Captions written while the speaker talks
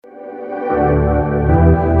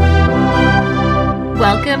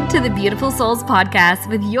Welcome to the Beautiful Souls podcast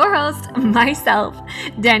with your host, myself,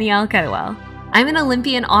 Danielle Kettlewell. I'm an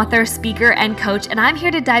Olympian author, speaker, and coach, and I'm here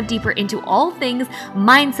to dive deeper into all things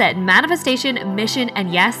mindset, manifestation, mission,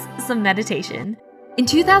 and yes, some meditation. In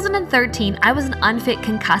 2013, I was an unfit,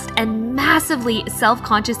 concussed, and massively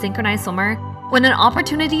self-conscious synchronized swimmer when an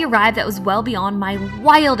opportunity arrived that was well beyond my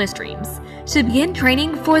wildest dreams to begin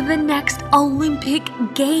training for the next Olympic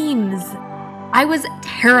Games. I was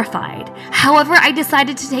terrified. However, I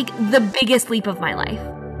decided to take the biggest leap of my life.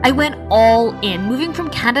 I went all in, moving from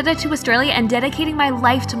Canada to Australia and dedicating my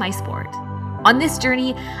life to my sport. On this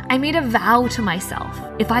journey, I made a vow to myself.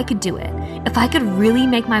 If I could do it, if I could really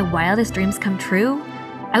make my wildest dreams come true,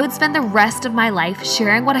 I would spend the rest of my life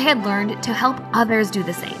sharing what I had learned to help others do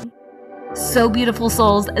the same. So beautiful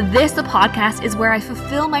souls, this podcast is where I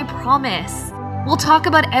fulfill my promise. We'll talk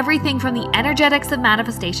about everything from the energetics of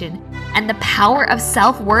manifestation and the power of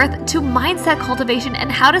self-worth to mindset cultivation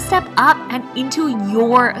and how to step up and into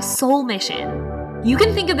your soul mission. You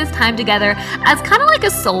can think of this time together as kind of like a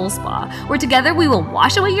soul spa, where together we will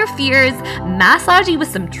wash away your fears, massage you with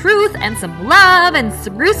some truth and some love, and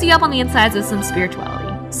spruce you up on the insides with some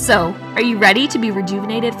spirituality. So, are you ready to be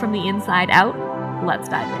rejuvenated from the inside out? Let's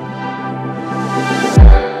dive in.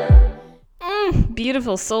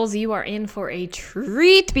 Beautiful souls, you are in for a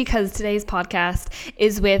treat because today's podcast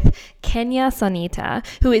is with Sonita,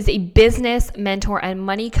 who is a business mentor and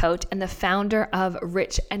money coach and the founder of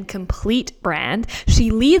Rich and Complete brand.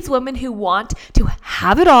 She leads women who want to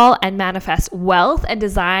have it all and manifest wealth and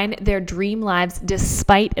design their dream lives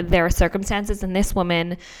despite their circumstances. And this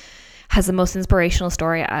woman has the most inspirational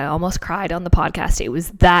story. I almost cried on the podcast. It was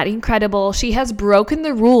that incredible. She has broken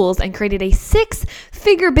the rules and created a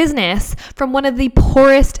 6-figure business from one of the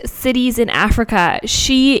poorest cities in Africa.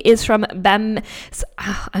 She is from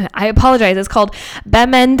I apologize. It's called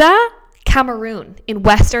Bamenda, Cameroon in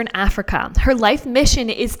Western Africa. Her life mission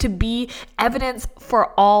is to be evidence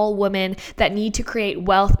for all women that need to create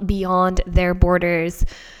wealth beyond their borders.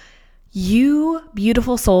 You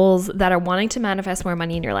beautiful souls that are wanting to manifest more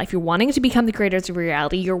money in your life, you're wanting to become the creators of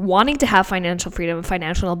reality, you're wanting to have financial freedom and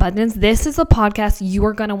financial abundance, this is a podcast you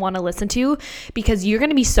are going to want to listen to because you're going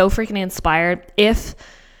to be so freaking inspired. If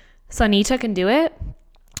Sonita can do it,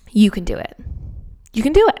 you can do it. You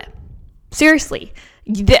can do it. Seriously.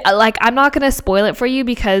 I'm not going to spoil it for you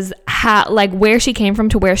because where she came from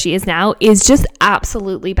to where she is now is just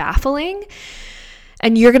absolutely baffling.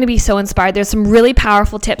 And you're going to be so inspired. There's some really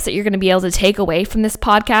powerful tips that you're going to be able to take away from this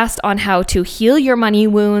podcast on how to heal your money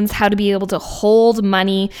wounds, how to be able to hold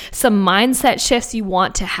money, some mindset shifts you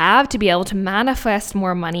want to have to be able to manifest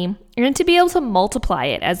more money and to be able to multiply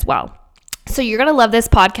it as well. So you're going to love this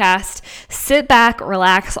podcast. Sit back,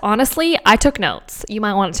 relax. Honestly, I took notes. You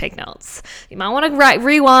might want to take notes. You might want to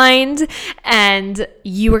rewind, and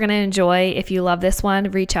you are going to enjoy. If you love this one,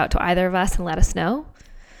 reach out to either of us and let us know.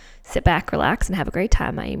 Sit back, relax, and have a great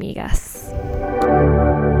time, my amigas.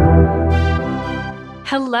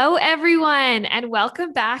 Hello, everyone, and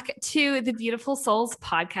welcome back to the Beautiful Souls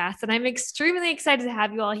podcast. And I'm extremely excited to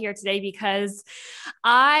have you all here today because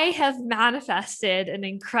I have manifested an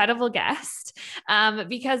incredible guest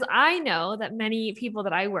because I know that many people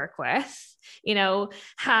that I work with,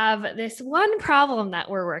 have this one problem that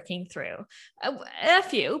we're working through. A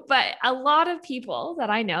few, but a lot of people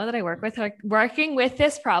that I know that I work with are working with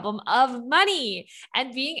this problem of money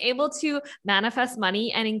and being able to manifest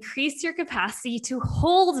money and increase your capacity to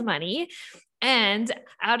hold money. And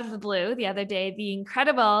out of the blue, the other day, the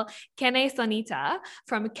incredible Nkenne Sonita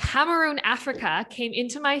from Cameroon, Africa, came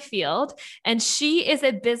into my field, and she is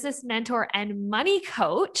a business mentor and money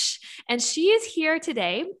coach. And she is here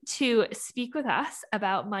today to speak with us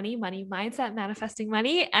about money mindset, manifesting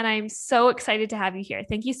money. And I'm so excited to have you here.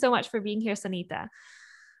 Thank you so much for being here, Sonita.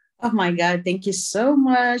 Oh my God. Thank you so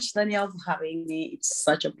much, Danielle, for having me. It's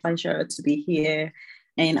such a pleasure to be here.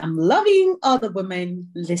 And I'm loving all the women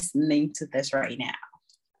listening to this right now.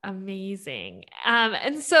 Amazing.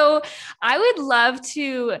 And so I would love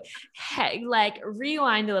to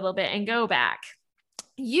rewind a little bit and go back.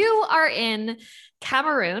 You are in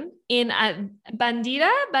Cameroon, in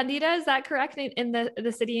Bandida. Bandida, is that correct? In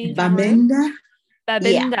the city in Cameroon?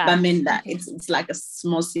 Bamenda. Yeah, Bamenda. Okay. It's like a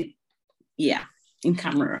small city. Yeah, in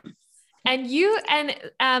Cameroon. And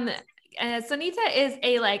Sonita is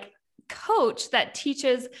a coach that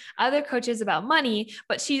teaches other coaches about money,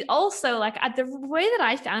 but she also the way that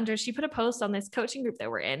I found her, she put a post on this coaching group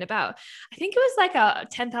that we're in about, I think it was like a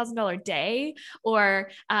 $10,000 day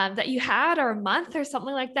or that you had, or a month or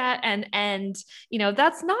something like that. And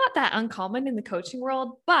that's not that uncommon in the coaching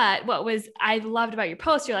world. But I loved about your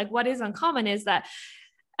post, you're like, what is uncommon is that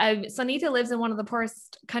Sonita lives in one of the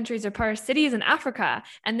poorest countries or poorest cities in Africa.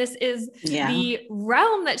 And this is Yeah. the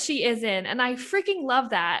realm that she is in. And I freaking love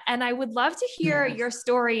that. And I would love to hear your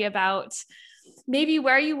story about maybe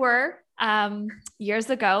where you were years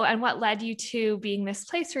ago and what led you to being this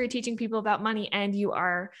place where you're teaching people about money and you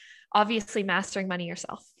are obviously mastering money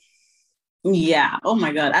yourself. Yeah. Oh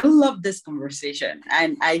my God. I love this conversation.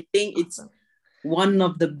 And I think it's one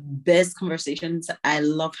of the best conversations I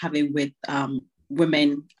love having with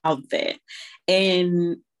women out there.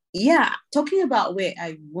 And yeah, talking about where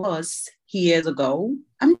I was years ago,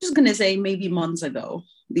 I'm just going to say maybe months ago,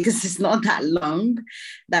 because it's not that long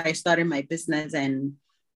that I started my business, and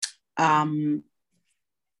I'm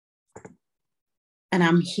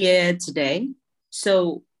here today.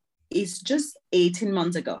 So it's just 18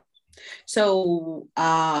 months ago. So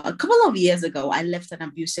a couple of years ago, I left an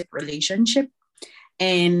abusive relationship,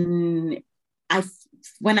 and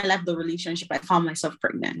when I left the relationship, I found myself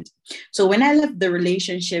pregnant. So when I left the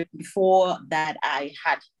relationship, before that, I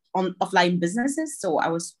had offline businesses. So I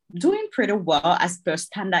was doing pretty well as per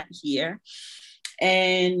standard here.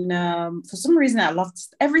 And for some reason, I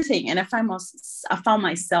lost everything. And I found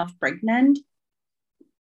myself pregnant,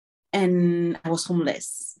 and I was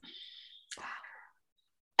homeless.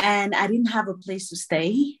 And I didn't have a place to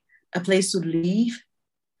stay, a place to live.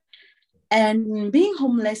 And being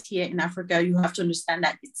homeless here in Africa, you have to understand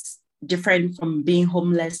that it's different from being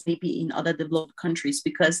homeless maybe in other developed countries,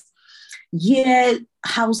 because here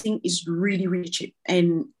housing is really, really cheap,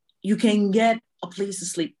 and you can get a place to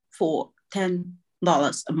sleep for $10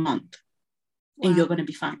 a month. Wow. And you're going to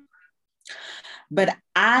be fine. But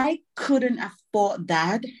I couldn't afford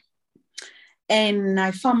that. And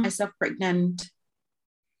I found myself pregnant,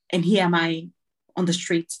 and here am I on the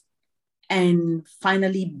streets, and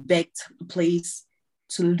finally begged a place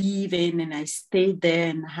to live in. And I stayed there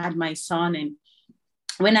and had my son. And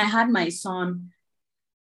when I had my son,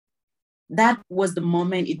 that was the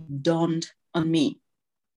moment it dawned on me.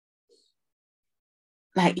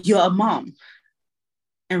 Like, you're a mom.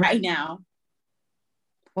 And right now,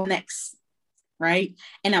 what next? Right?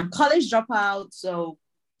 And I'm college dropout. So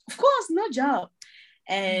of course, no job.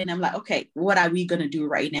 And I'm like, okay, what are we going to do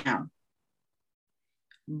right now?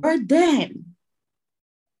 But then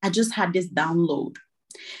I just had this download,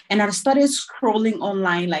 and I started scrolling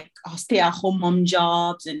online, like stay-at-home mom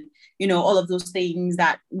jobs and, all of those things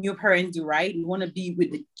that new parents do, right? You want to be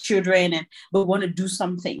with the children, but want to do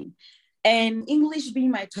something. And English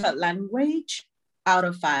being my third language out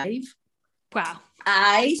of 5. Wow.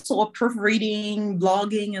 I saw proofreading,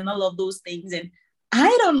 blogging, and all of those things. And I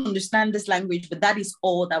don't understand this language, but that is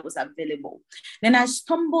all that was available. Then I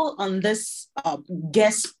stumbled on this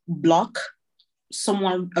guest blog.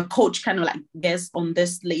 A coach kind of like guest on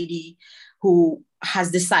this lady who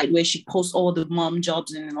has this site where she posts all the mom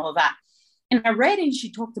jobs and all that. And I read it, and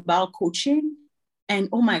she talked about coaching. And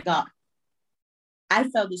oh my God, I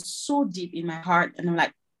felt it so deep in my heart. And I'm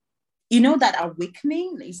like, that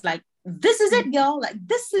awakening, it's like, this is it, girl. Like,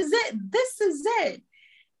 this is it. This is it.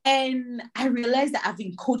 And I realized that I've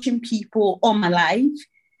been coaching people all my life.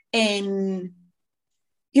 And,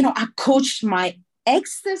 I coached my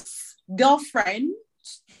ex's girlfriend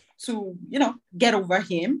to, get over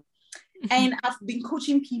him. And I've been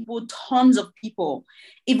coaching people, tons of people,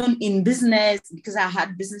 even in business, because I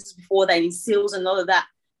had business before that, in sales and all of that.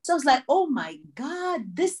 So I was like, oh my God,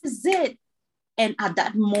 this is it. And at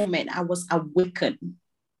that moment, I was awakened.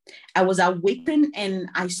 And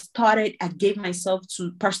I gave myself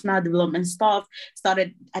to personal development stuff.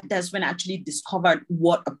 That's when I actually discovered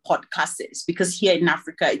what a podcast is, because here in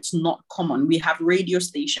Africa, it's not common. We have radio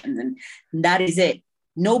stations, and that is it.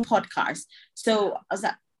 No podcast. So I was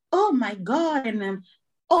like, oh my God.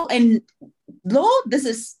 And this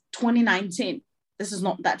is 2019. This is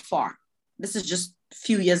not that far. This is just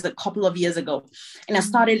a couple of years ago. And I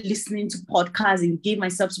started listening to podcasts and gave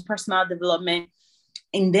myself to personal development.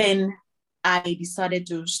 And then I decided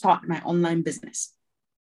to start my online business.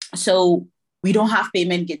 So we don't have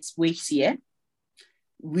payment gateways here.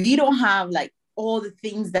 We don't have like all the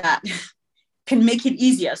things that can make it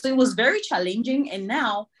easier. So it was very challenging. And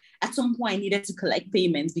now at some point I needed to collect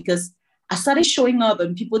payments, because I started showing up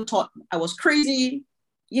and people thought I was crazy.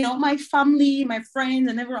 My family, my friends,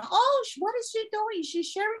 and everyone, oh, what is she doing? She's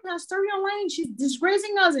sharing her story online. She's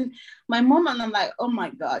disgracing us. And my mom, and I'm like, oh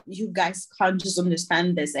my God, you guys can't just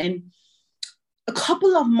understand this. And a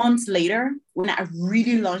couple of months later, when I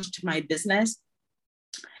really launched my business,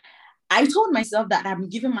 I told myself that I'm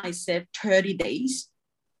giving myself 30 days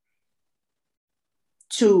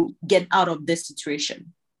to get out of this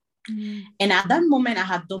situation. Mm. And at that moment, I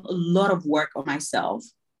had done a lot of work on myself,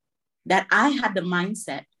 that I had the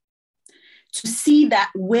mindset to see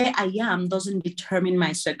that where I am doesn't determine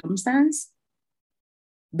my circumstance.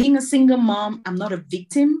 Being a single mom, I'm not a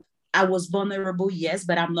victim. I was vulnerable, yes,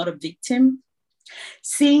 but I'm not a victim.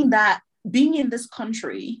 Seeing that being in this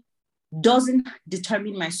country doesn't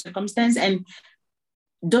determine my circumstance and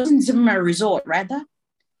doesn't determine my result, rather,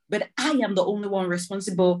 but I am the only one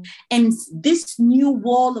responsible. And this new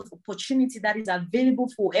wall of opportunity that is available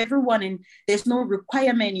for everyone, and there's no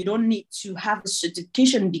requirement. You don't need to have a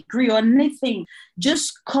certification, degree, or anything.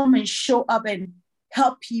 Just come and show up and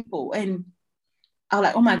help people. And I was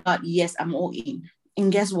like, oh my God, yes, I'm all in.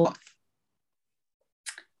 And guess what?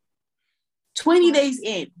 20 days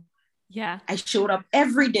in, yeah, I showed up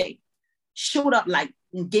every day, showed up like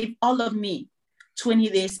gave all of me. 20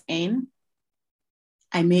 days in,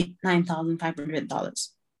 I made $9,500.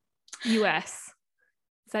 US.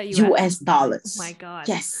 Is that US? US dollars. Oh my God.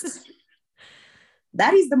 Yes.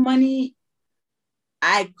 That is the money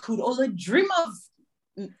I could also dream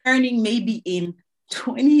of earning maybe in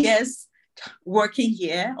 20 years working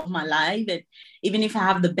here of my life. And even if I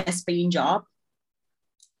have the best paying job,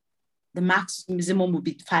 the maximum would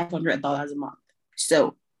be $500 a month.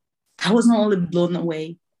 So I was not only blown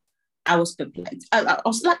away, I was perplexed. I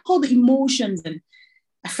was like all the emotions, and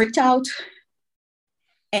I freaked out,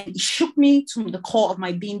 and it shook me to the core of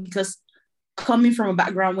my being, because coming from a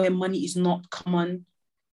background where money is not common,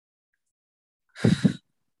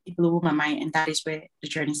 it blew my mind. And that is where the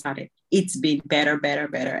journey started. It's been better.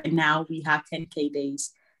 And now we have 10K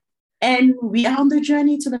days, and we are on the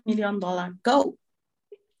journey to the $1 million goal.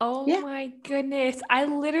 Oh my goodness. I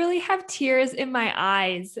literally have tears in my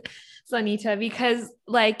eyes, Sonita, because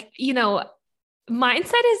mindset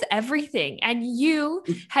is everything. And you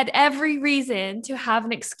had every reason to have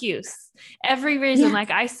an excuse. Every reason. Yeah.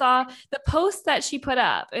 Like I saw the post that she put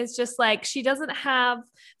up. It's just like, she doesn't have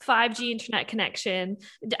 5G internet connection.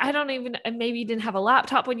 I don't even, maybe you didn't have a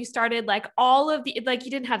laptop when you started, like all of the, like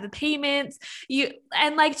you didn't have the payments,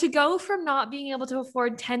 to go from not being able to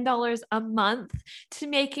afford $10 a month to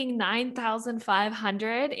making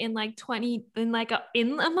 9,500 in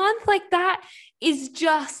a month, like that is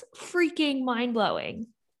just freaking mind-blowing.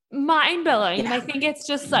 Yeah. And I think it's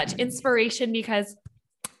just such inspiration, because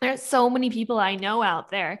there's so many people I know out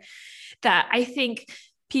there that I think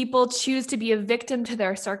people choose to be a victim to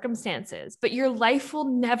their circumstances, but your life will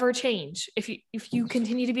never change if you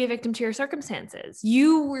continue to be a victim to your circumstances.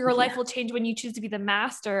 Your life will change when you choose to be the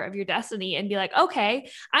master of your destiny and be like, okay,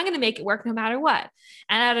 I'm going to make it work no matter what.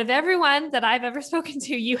 And out of everyone that I've ever spoken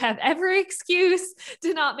to, you have every excuse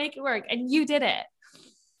to not make it work, and you did it.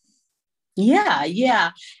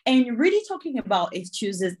 Yeah. And really talking about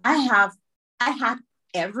excuses, I had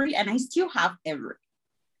every, and I still have every.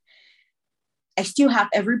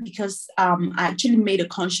 Because I actually made a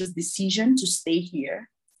conscious decision to stay here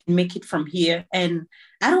and make it from here. And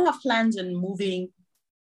I don't have plans on moving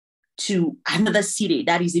to another city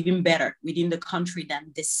that is even better within the country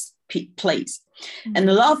than this place. Mm-hmm. And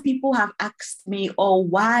a lot of people have asked me, oh,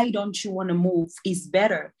 why don't you want to move? It's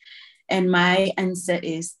better. And my answer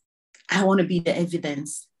is, I want to be the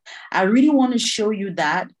evidence. I really want to show you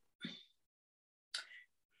that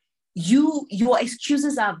your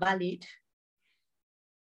excuses are valid.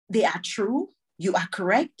 They are true. You are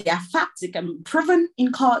correct. They are facts. They can be proven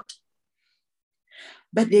in court,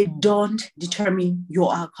 but they don't determine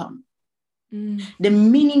your outcome. Mm. The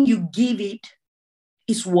meaning you give it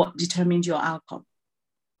is what determines your outcome.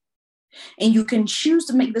 And you can choose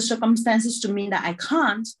to make the circumstances to mean that I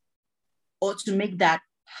can't, or to make that,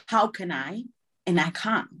 how can I? And I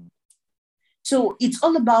can't. So it's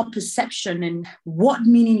all about perception and what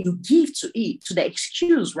meaning you give to it, to the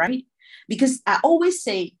excuse, right? Because I always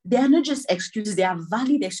say they are not just excuses, they are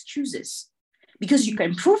valid excuses, because you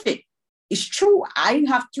can prove it. It's true, I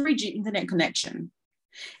have 3G internet connection.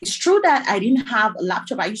 It's true that I didn't have a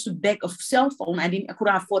laptop. I used to beg a cell phone. I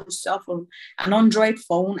couldn't afford a cell phone, an Android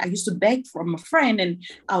phone. I used to beg from a friend, and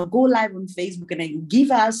I'll go live on Facebook and I give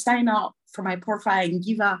her, sign up for my profile and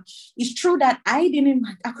give her. It's true that I couldn't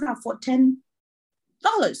afford $10.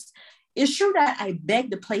 It's true that I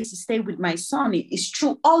begged the place to stay with my son. It's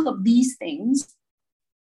true, all of these things.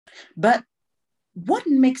 But what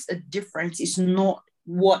makes a difference is not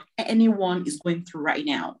what anyone is going through right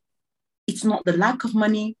now. It's not the lack of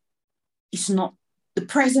money. It's not the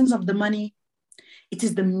presence of the money. It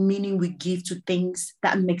is the meaning we give to things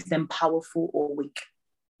that makes them powerful or weak.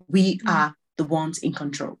 We are the ones in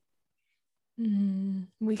control.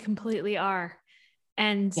 We completely are.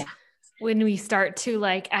 And when we start to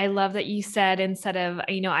like, I love that you said, instead of,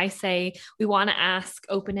 I say we want to ask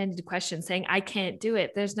open-ended questions saying, I can't do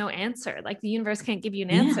it. There's no answer. Like the universe can't give you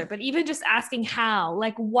an answer, but even just asking how,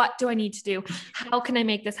 like, what do I need to do? How can I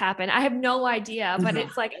make this happen? I have no idea, but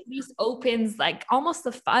it's like, at least opens like almost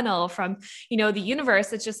the funnel from, the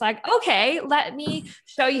universe. It's just like, okay, let me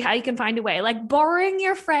show you how you can find a way, like borrowing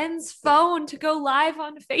your friend's phone to go live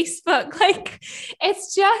on Facebook. Like,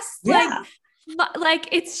 it's just like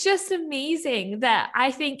it's just amazing that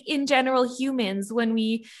I think in general humans, when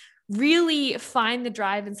we really find the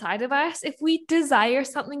drive inside of us, if we desire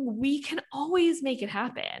something, we can always make it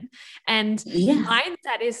happen. And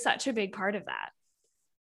mindset is such a big part of that.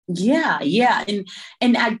 Yeah.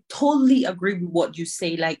 And I totally agree with what you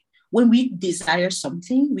say. Like when we desire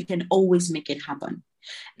something, we can always make it happen.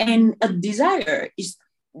 And a desire is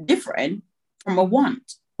different from a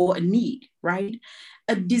want or a need, right?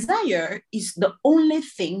 A desire is the only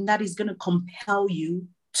thing that is going to compel you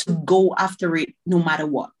to go after it no matter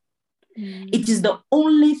what. It is the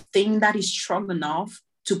only thing that is strong enough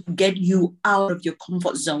to get you out of your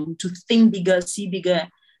comfort zone, to think bigger, see bigger,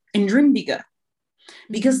 and dream bigger.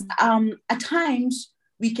 Because at times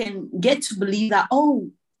we can get to believe that,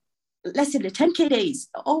 let's say the 10K days,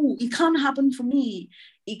 it can't happen for me.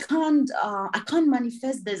 I can't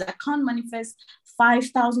manifest this. I can't manifest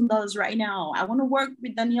 $5,000 right now. I want to work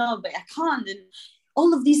with Danielle, but I can't. And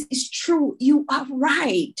all of this is true. You are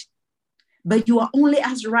right. But you are only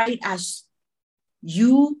as right as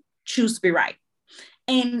you choose to be right.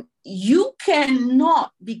 And you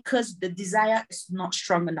cannot, because the desire is not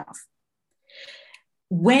strong enough.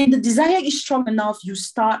 When the desire is strong enough, you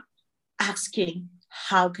start asking,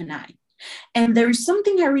 how can I? And there is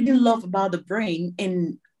something I really love about the brain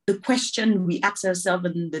and the question we ask ourselves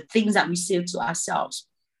and the things that we say to ourselves.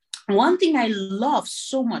 One thing I love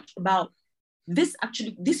so much about this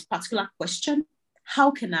particular question, how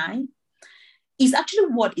can I, is actually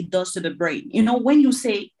what it does to the brain. When you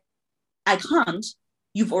say, I can't,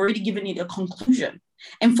 you've already given it a conclusion.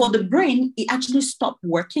 And for the brain, it actually stopped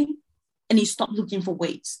working and it stopped looking for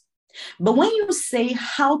ways. But when you say,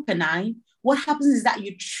 how can I, what happens is that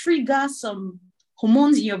you trigger some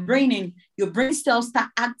hormones in your brain and your brain cells start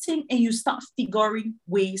acting and you start figuring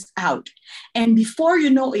ways out. And before you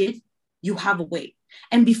know it, you have a way.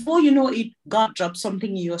 And before you know it, God drops something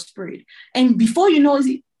in your spirit. And before you know it,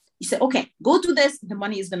 you say, okay, go do this, the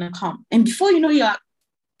money is going to come. And before you know, you're like,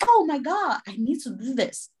 oh my God, I need to do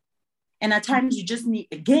this. And at times you just need,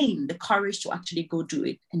 again, the courage to actually go do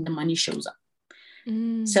it and the money shows up.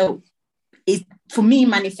 So for me,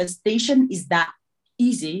 manifestation is that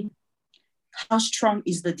easy. How strong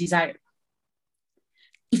is the desire?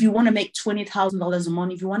 If you want to make $20,000 a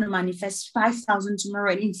month, if you want to manifest $5,000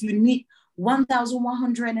 tomorrow, and if you need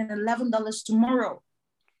 $1,111 tomorrow,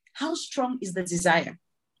 how strong is the desire?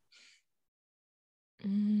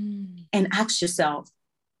 And ask yourself,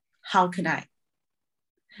 how can I?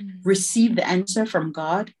 Receive the answer from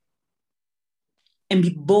God and be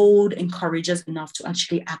bold and courageous enough to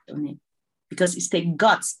actually act on it. Because it takes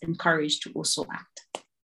guts and courage to also act,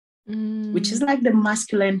 which is like the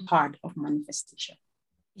masculine part of manifestation.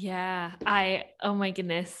 Yeah. Oh my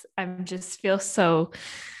goodness. I'm just feel so,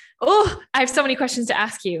 I have so many questions to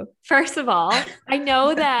ask you. First of all, I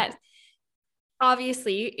know that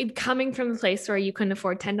obviously coming from the place where you couldn't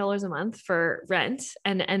afford $10 a month for rent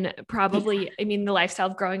and probably, the lifestyle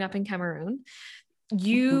of growing up in Cameroon,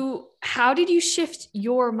 how did you shift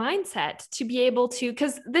your mindset to be able to,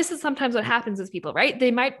 because this is sometimes what happens with people, right?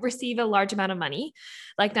 They might receive a large amount of money,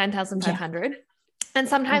 like 9,500. And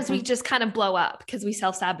sometimes we just kind of blow up because we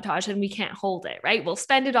self-sabotage and we can't hold it, right? We'll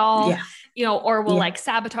spend it all, or we'll like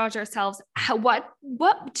sabotage ourselves. What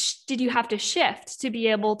did you have to shift to be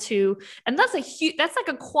able to, and that's like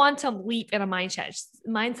a quantum leap in a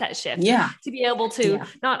mindset shift, to be able to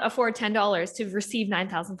not afford $10 to receive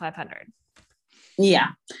 9,500. Yeah.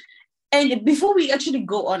 And before we actually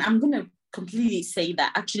go on, I'm going to completely say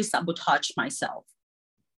that I actually sabotaged myself.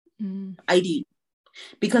 I did.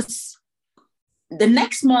 Because the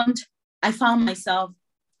next month, I found myself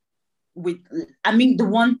with, the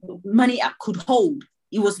one money I could hold,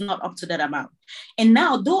 it was not up to that amount. And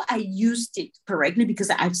now, though I used it correctly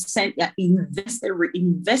because I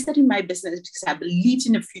invested in my business because I believed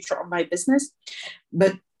in the future of my business,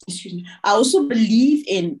 but I also believe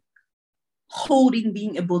in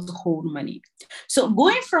being able to hold money. So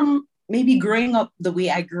going from maybe growing up the way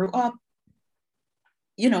I grew up,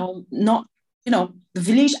 the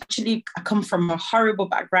village, actually, I come from a horrible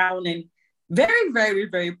background and Very, very,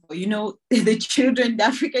 very poor. You know, the children, the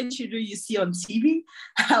African children you see on TV,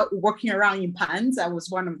 walking around in pants. I was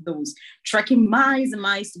one of those, trekking miles and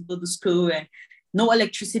miles to go to school, and no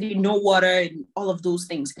electricity, no water, and all of those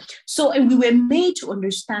things. So, and we were made to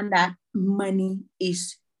understand that money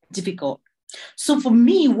is difficult. So for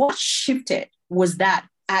me, what shifted was that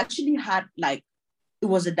I actually had like, it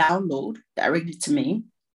was a download directly to me.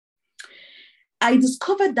 I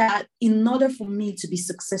discovered that in order for me to be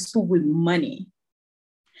successful with money,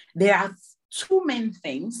 there are two main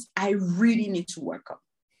things I really need to work on.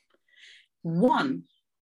 One,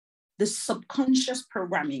 the subconscious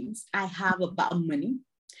programmings I have about money,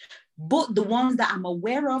 both the ones that I'm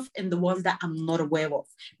aware of and the ones that I'm not aware of,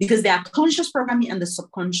 because there are conscious programming and the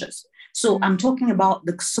subconscious. So I'm talking about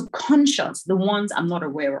the subconscious, the ones I'm not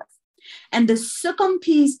aware of. And the second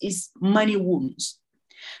piece is money wounds.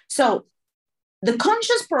 So the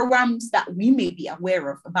conscious programs that we may be aware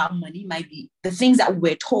of about money might be the things that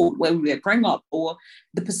we're told when we were growing up, or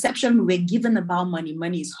the perception we were given about money.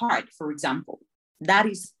 Money is hard, for example. That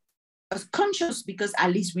is conscious because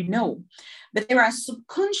at least we know. But there are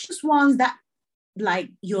subconscious ones that, like,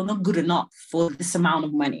 you're not good enough for this amount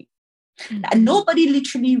of money. And nobody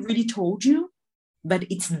literally really told you, but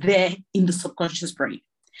it's there in the subconscious brain.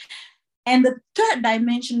 And the third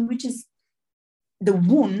dimension, which is the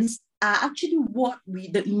wounds, are actually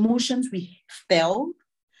the emotions we felt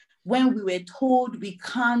when we were told we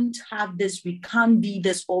can't have this, we can't be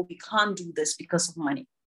this, or we can't do this because of money.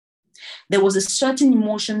 There was a certain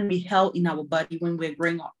emotion we held in our body when we were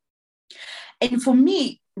growing up. And for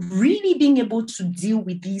me, really being able to deal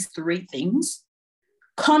with these three things,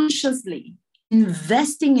 consciously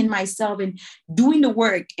investing in myself and doing the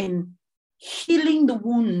work and healing the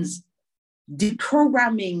wounds,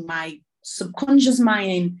 deprogramming my subconscious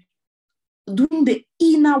mind, doing the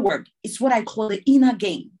inner work, is what I call the inner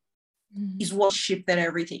game, is what shifted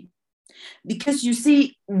everything. Because you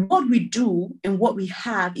see, what we do and what we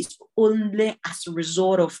have is only as a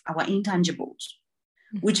result of our intangibles,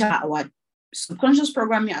 which are our subconscious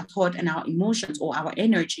programming, our thought, and our emotions, or our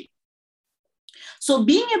energy. So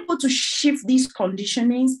being able to shift these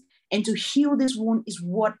conditionings and to heal this wound is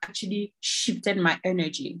what actually shifted my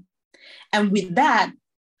energy. And with that,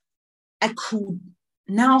 I could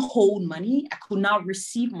now hold money, I could now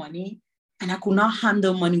receive money, and I could now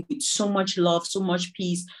handle money with so much love, so much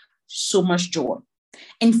peace, so much joy.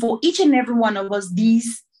 And for each and every one of us,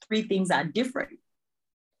 these three things are different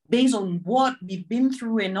based on what we've been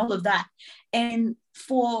through and all of that. And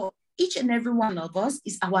for each and every one of us,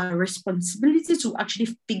 it's our responsibility to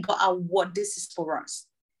actually figure out what this is for us.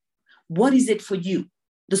 What is it for you?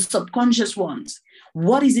 The subconscious ones.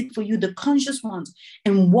 What is it for you? The conscious ones.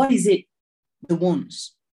 And what is it? The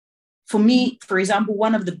wounds. For me, for example,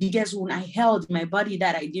 one of the biggest wounds I held in my body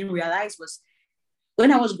that I didn't realize was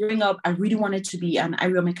when I was growing up, I really wanted to be an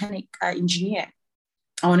aeromechanic engineer.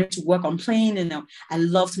 I wanted to work on planes, and I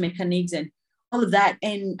loved mechanics and all of that.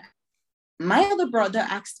 And my other brother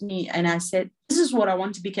asked me, and I said, this is what I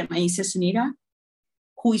want to become. And he said, Sonita,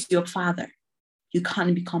 who is your father? You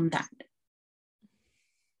can't become that.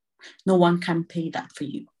 No one can pay that for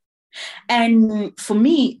you. And for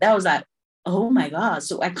me, that was like, oh my God.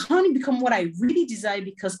 So I can't become what I really desire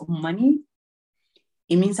because of money.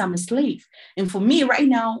 It means I'm a slave. And for me right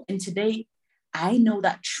now and today, I know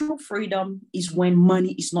that true freedom is when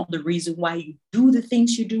money is not the reason why you do the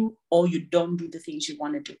things you do or you don't do the things you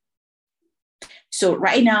want to do. So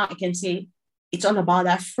right now I can say it's all about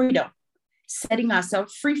that freedom. Setting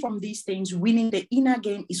ourselves free from these things, winning the inner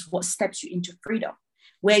game is what steps you into freedom,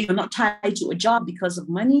 where you're not tied to a job because of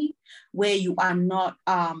money, where you are not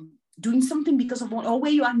doing something because of money, or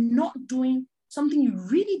where you are not doing something you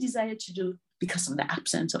really desire to do because of the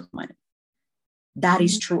absence of money. That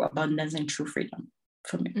is true abundance and true freedom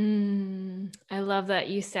for me. I love that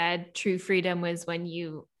you said true freedom was when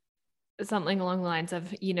you, something along the lines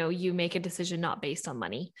of, you make a decision not based on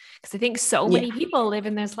money. Because I think so many people live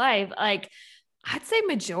in this life, like I'd say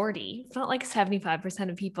majority, it's not like 75%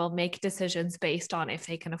 of people make decisions based on if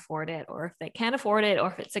they can afford it or if they can't afford it, or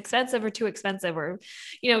if it's expensive or too expensive or,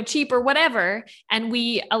 cheap or whatever. And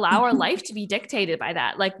we allow our life to be dictated by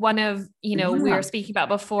that. Like one of, we were speaking about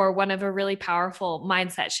before, one of a really powerful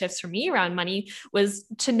mindset shifts for me around money was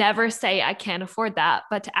to never say, I can't afford that,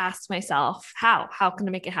 but to ask myself, how can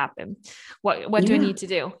I make it happen? What do I need to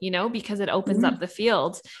do? Because it opens up the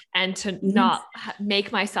field, and to not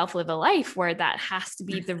make myself live a life where that has to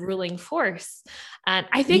be the ruling force. And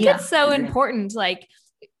I think it's so important. Like,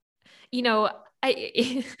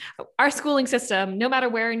 our schooling system, no matter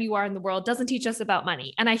where you are in the world, doesn't teach us about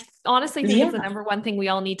money. And I honestly think it's the number one thing we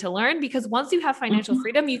all need to learn, because once you have financial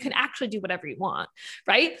freedom, you can actually do whatever you want,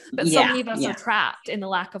 right? But so many of us are trapped in the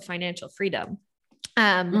lack of financial freedom.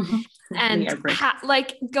 And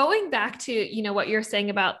like going back to, you know, what you're saying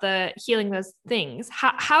about the healing those things,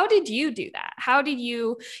 how did you do that? How did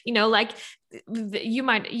you, you know, like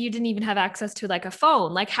you didn't even have access to like a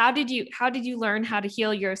phone. Like, how did you learn how to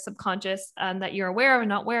heal your subconscious that you're aware of and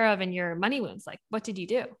not aware of, and your money wounds? Like, what did you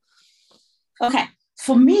do? Okay.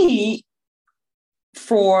 For me,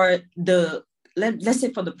 let's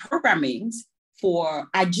say for the programmings,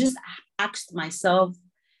 I just asked myself,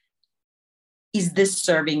 is this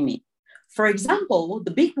serving me? For example,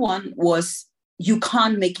 the big one was, you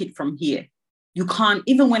can't make it from here. You can't,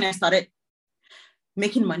 even when I started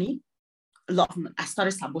making money, I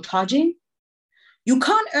started sabotaging. You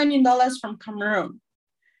can't earn in dollars from Cameroon,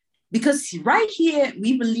 because right here,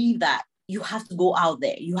 we believe that you have to go out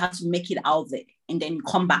there. You have to make it out there, and then you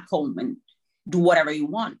come back home and do whatever you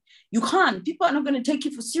want. You can't. People are not going to take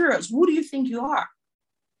you for serious. Who do you think you are?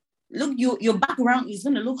 Look, your background is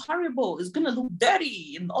going to look horrible. It's going to look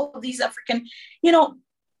dirty. And all of these African,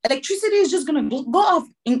 electricity is just going to go off.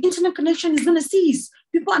 And internet connection is going to cease.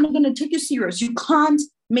 People are not going to take you serious. You can't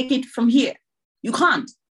make it from here. You can't.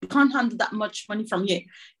 You can't handle that much money from here.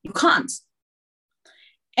 You can't.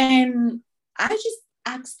 And I just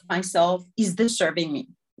asked myself, is this serving me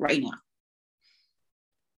right now?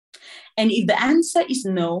 And if the answer is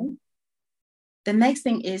no, the next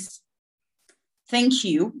thing is, thank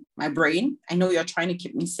you, my brain. I know you're trying to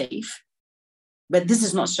keep me safe, but this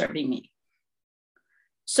is not serving me.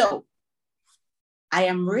 So I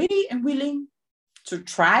am ready and willing to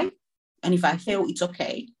try. And if I fail, it's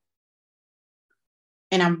okay.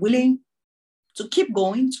 And I'm willing to keep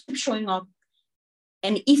going, to keep showing up.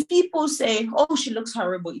 And if people say, oh, she looks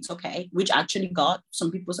horrible, it's okay, which I actually got.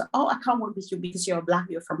 Some people say, oh, I can't work with you because you're Black,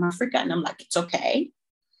 you're from Africa. And I'm like, it's okay.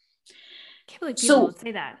 I can't believe people would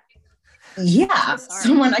say that. Yeah,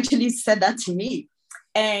 someone actually said that to me.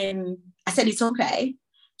 And I said, it's okay.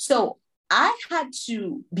 So I had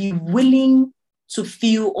to be willing to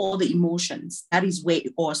feel all the emotions. That is where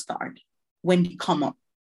it all started, when they come up.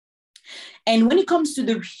 And when it comes to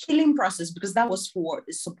the healing process, because that was for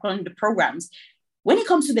supporting the programs, when it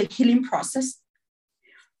comes to the healing process,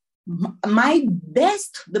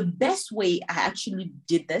 the best way I actually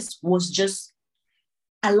did this was just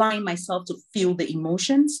allowing myself to feel the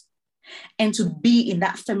emotions and to be in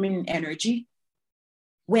that feminine energy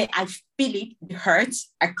where I feel it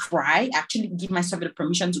hurts, I cry, actually give myself the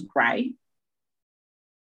permission to cry.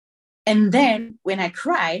 And then when I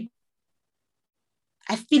cry,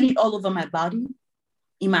 I feel it all over my body,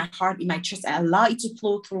 in my heart, in my chest. I allow it to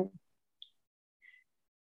flow through.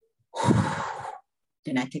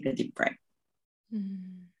 Then I take a deep breath.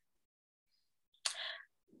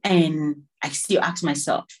 And I still ask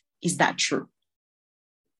myself, is that true?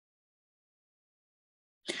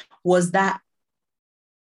 Was that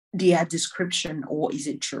their description, or is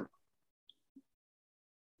it true?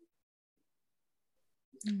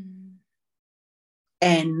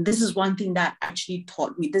 And this is one thing that actually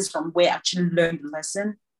taught me. This is from where I actually learned the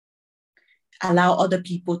lesson. Allow other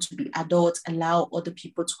people to be adults. Allow other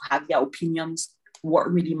people to have their opinions.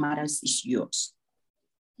 What really matters is yours.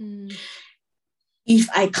 If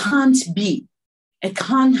I can't be, I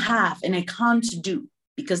can't have, and I can't do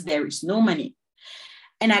because there is no money,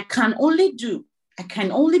 and I can only do, I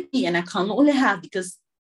can only be, and I can only have because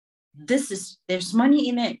there's money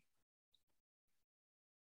in it.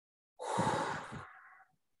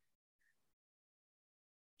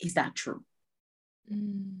 Is that true?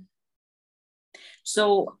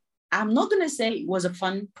 So I'm not going to say it was a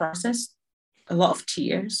fun process. A lot of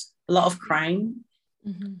tears, a lot of crying,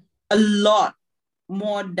 a lot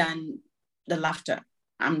more than the laughter.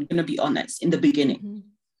 I'm going to be honest, in the beginning,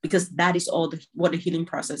 because that is what the healing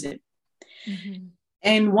process is.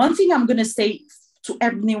 And one thing I'm going to say to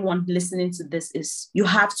everyone listening to this is, you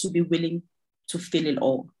have to be willing to feel it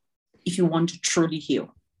all if you want to truly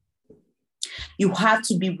heal. You have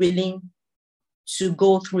to be willing to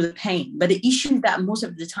go through the pain. But the issue is that most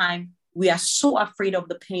of the time, we are so afraid of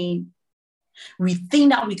the pain. We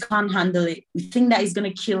think that we can't handle it. We think that it's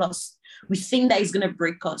going to kill us. We think that it's going to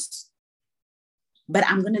break us. But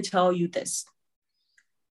I'm going to tell you this.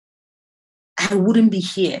 I wouldn't be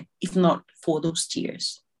here if not for those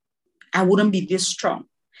tears. I wouldn't be this strong.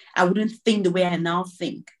 I wouldn't think the way I now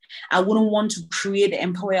think. I wouldn't want to create the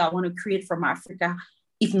empire I want to create from Africa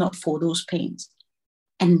if not for those pains.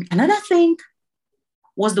 And another thing,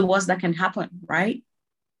 what's the worst that can happen, right?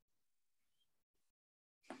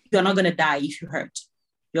 you're not going to die if you hurt.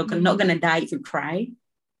 You're not going to die if you cry.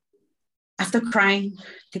 After crying,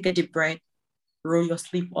 take a deep breath, roll your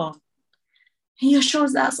sleeve off, and your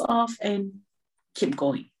shoulders off, and keep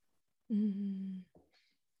going. Mm-hmm.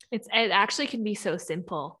 It actually can be so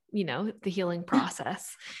simple, the healing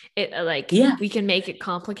process. We can make it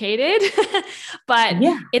complicated, but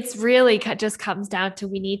it's really just comes down to,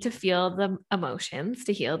 we need to feel the emotions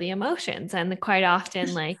to heal the emotions. And quite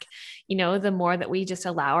often, the more that we just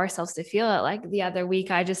allow ourselves to feel it, like the other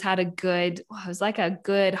week, I just had a good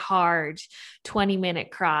hard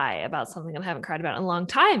 20-minute cry about something I haven't cried about in a long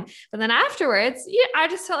time. But then afterwards, I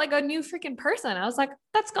just felt like a new freaking person. I was like,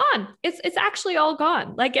 that's gone. It's actually all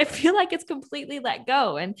gone. Like, I feel like it's completely let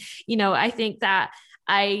go. And, I think that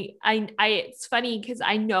it's funny because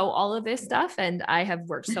I know all of this stuff and I have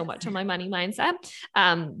worked so much on my money mindset.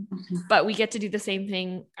 But we get to do the same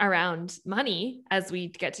thing around money as we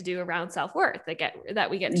get to do around self-worth, that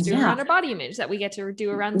we get to do around our body image, that we get to do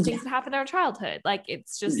around the things that happened in our childhood. Like,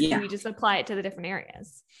 it's just, we just apply it to the different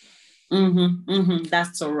areas.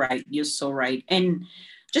 That's so right. You're so right. And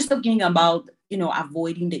just talking about,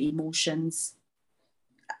 avoiding the emotions,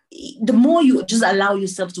 the more you just allow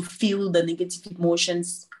yourself to feel the negative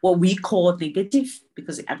emotions, what we call negative,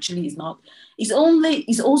 because it actually is not, it's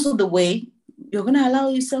also the way you're going to allow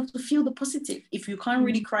yourself to feel the positive. If you can't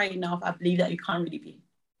really cry enough, I believe that you can't really be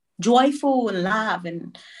joyful and laugh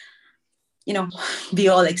and, be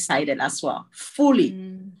all excited as well,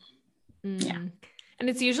 fully. Yeah. And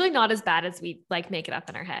it's usually not as bad as we make it up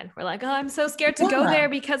in our head. We're like, oh, I'm so scared to go there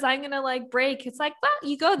because I'm going to break. It's like, well,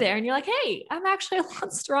 you go there and you're like, hey, I'm actually a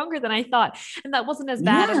lot stronger than I thought. And that wasn't as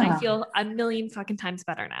bad. And I feel a million fucking times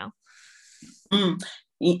better now.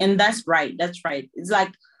 And that's right. That's right. It's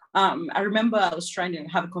like, I remember I was trying to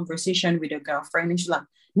have a conversation with a girlfriend and she's like,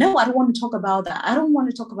 no, I don't want to talk about that. I don't want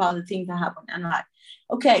to talk about the things that happened. And I'm like,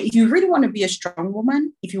 okay, if you really want to be a strong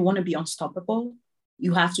woman, if you want to be unstoppable,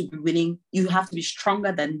 you have to be willing, you have to be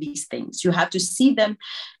stronger than these things. You have to see them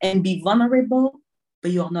and be vulnerable, but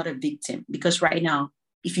you're not a victim. Because right now,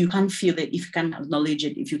 if you can't feel it, if you can't acknowledge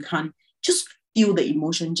it, if you can't just feel the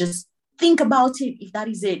emotion, just think about it. If that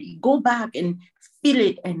is it, you go back and feel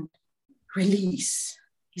it and release.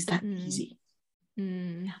 Is that easy?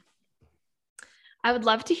 I would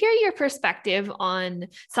love to hear your perspective on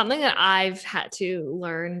something that I've had to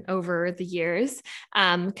learn over the years.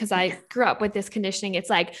 Because I grew up with this conditioning. It's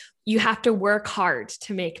like, you have to work hard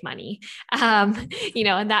to make money. And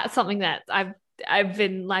that's something that I've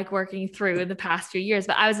been working through in the past few years,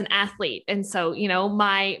 but I was an athlete. And so,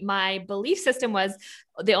 my belief system was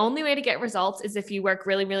the only way to get results is if you work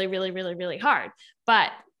really, really, really, really, really hard.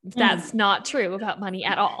 But that's not true about money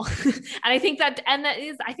at all. And I think that's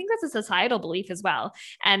a societal belief as well.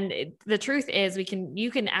 And the truth is you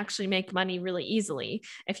can actually make money really easily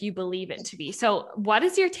if you believe it to be. So what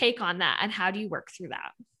is your take on that? And how do you work through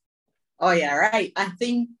that? Oh yeah, right. I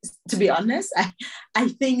think, to be honest, I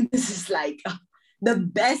think this is the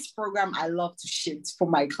best program I love to ship for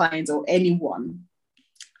my clients or anyone.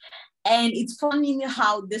 And it's funny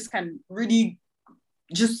how this can really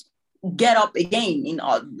just get up again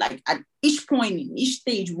at each point, in each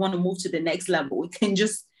stage, we want to move to the next level. We can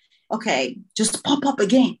just pop up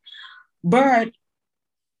again. But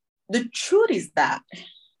the truth is that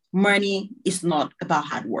money is not about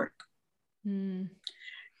hard work.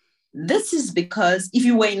 This is because if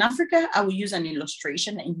you were in Africa, I will use an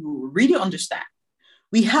illustration and you will really understand.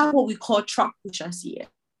 We have what we call truck pushers here.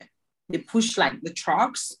 They push the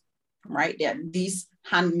trucks, right? They're these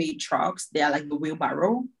handmade trucks. They are like the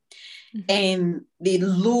wheelbarrow. And they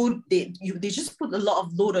just put a lot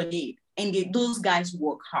of load on it. And those guys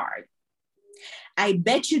work hard. I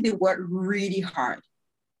bet you they work really hard.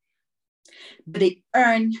 But they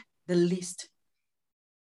earn the least.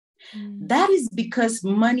 That is because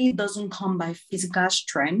money doesn't come by physical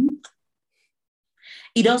strength.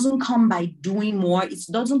 It doesn't come by doing more. It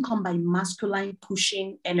doesn't come by masculine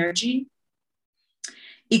pushing energy.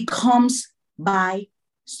 It comes by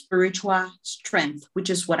spiritual strength, which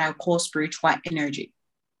is what I call spiritual energy.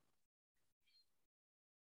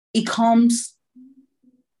 It comes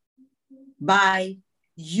by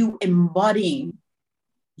you embodying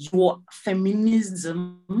your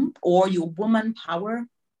feminism or your woman power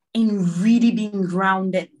and really being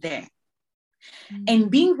grounded there.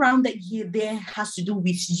 And being grounded here there has to do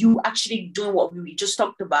with you actually doing what we just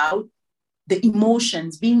talked about, the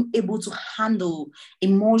emotions, being able to handle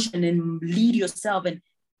emotion and lead yourself and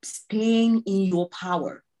staying in your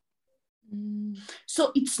power.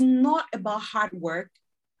 So it's not about hard work.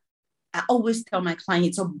 I always tell my clients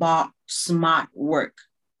it's about smart work,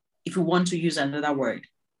 if you want to use another word.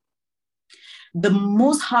 The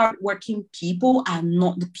most hardworking people are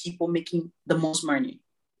not the people making the most money.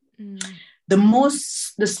 Mm.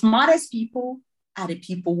 The smartest people are the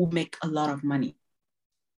people who make a lot of money.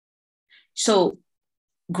 So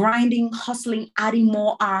grinding, hustling, adding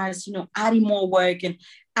more hours, adding more work and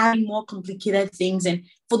adding more complicated things. And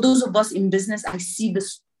for those of us in business, I see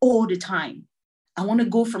this all the time. I want to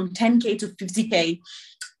go from 10K to 50K.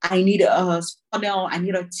 I need a funnel, I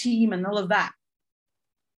need a team and all of that.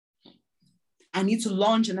 I need to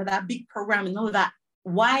launch another big program and all of that.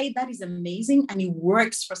 Why? That is amazing and it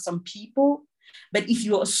works for some people. But if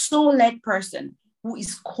you're a soul-led person who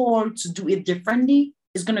is called to do it differently,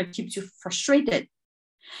 it's going to keep you frustrated.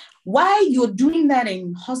 Why you're doing that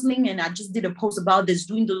and hustling, and I just did a post about this,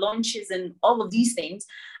 doing the launches and all of these things,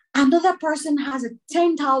 another person has a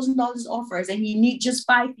 $10,000 offers and you need just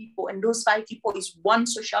 5 people, and those 5 people is one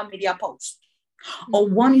social media post or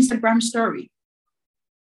one Instagram story.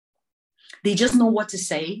 They just know what to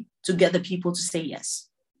say to get the people to say yes.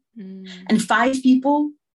 And 5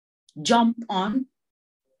 people jump on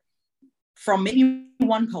from maybe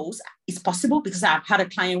one post. It's possible because I've had a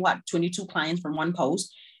client, 22 clients from one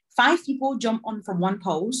post. 5 people jump on from one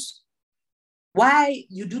post. Why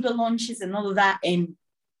you do the launches and all of that, and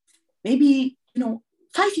maybe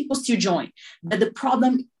 5 people still join. But the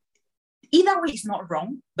problem, either way, is not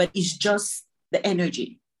wrong, but it's just the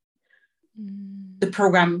energy, the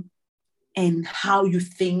program, and how you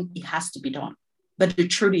think it has to be done. But the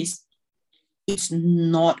truth is, it's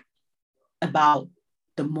not about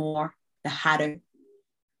the more, the harder,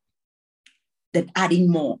 than adding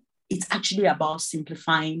more. It's actually about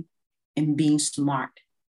simplifying and being smart.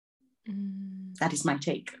 That is my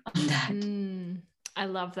take on that. I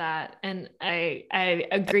love that. And I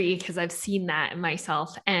agree, because I've seen that in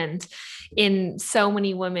myself and in so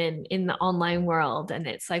many women in the online world. And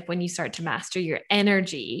it's like, when you start to master your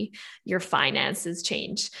energy, your finances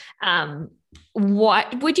change.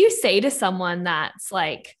 What would you say to someone that's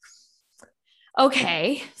like,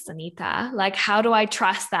 okay, Sonita, like, how do I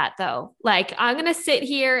trust that though? Like, I'm going to sit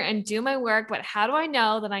here and do my work, but how do I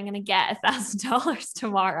know that I'm going to get $1,000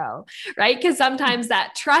 tomorrow? Right. Because sometimes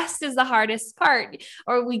that trust is the hardest part.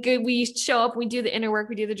 Or we show up, we do the inner work,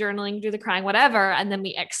 we do the journaling, do the crying, whatever. And then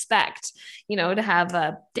we expect, to have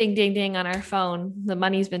a ding, ding, ding on our phone. The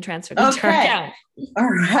money's been transferred into our account. All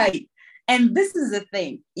right. And this is the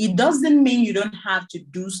thing. It doesn't mean you don't have to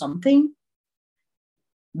do something,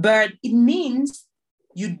 but it means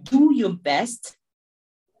you do your best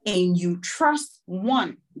and you trust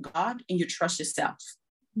God, and you trust yourself.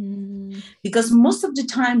 Because most of the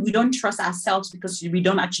time we don't trust ourselves because we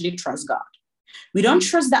don't actually trust God. We don't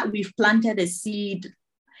trust that we've planted a seed,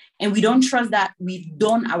 and we don't trust that we've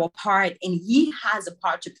done our part and He has a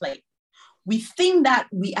part to play. We think that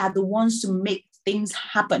we are the ones to make things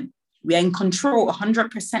happen. We are in control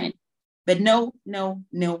 100%. But no.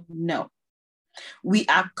 We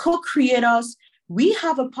are co-creators. We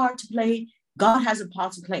have a part to play. God has a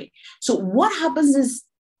part to play. So what happens is,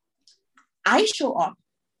 I show up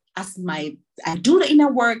as I do the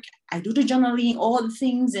inner work, I do the journaling, all the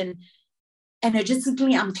things, and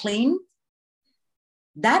energetically I'm clean.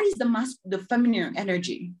 That is the feminine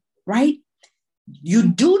energy, right?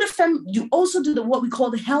 You do you also do what we call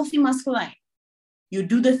the healthy masculine. You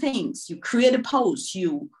do the things, you create a post,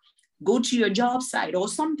 you go to your job site or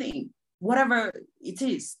something, whatever it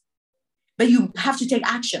is. But you have to take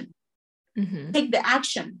action. Take the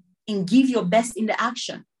action and give your best in the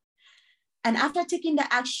action. And after taking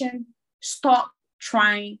the action, stop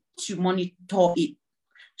trying to monitor it.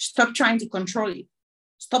 Stop trying to control it.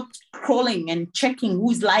 Stop scrolling and checking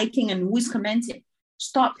who's liking and who's commenting.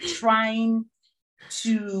 Stop trying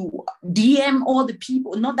to DM all the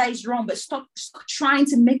people. Not that it's wrong, but stop trying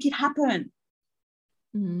to make it happen.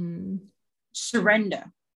 Surrender.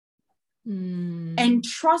 And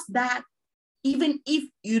trust that even if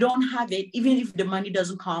you don't have it, even if the money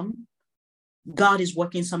doesn't come, God is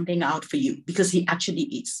working something out for you, because He actually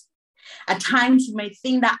is. At times we may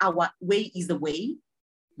think that our way is the way,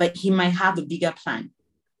 but He might have a bigger plan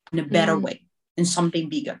and a better way and something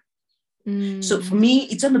bigger. So for me,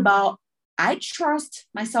 it's all about, I trust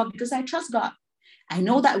myself because I trust God. I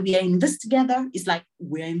know that we are in this together. It's like,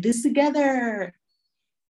 we're in this together.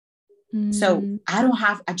 So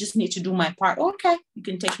I just need to do my part. Okay, you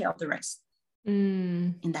can take care of the rest.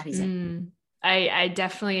 And that is it. I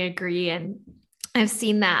definitely agree. And I've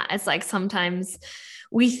seen that as like, sometimes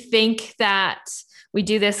we think that we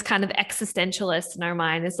do this kind of existentialist in our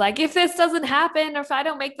mind. It's like, if this doesn't happen, or if I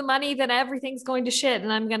don't make the money, then everything's going to shit.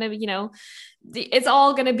 And I'm going to, it's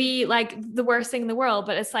all going to be like the worst thing in the world.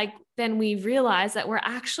 But it's like, then we realize that we're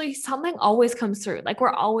actually, something always comes through. Like we're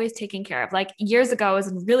always taken care of. Like years ago, I was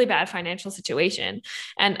in a really bad financial situation.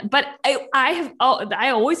 But I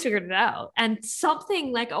always figured it out. And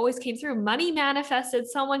something like always came through. Money manifested.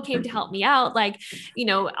 Someone came to help me out. Like,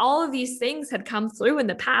 all of these things had come through in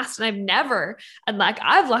the past, and I've never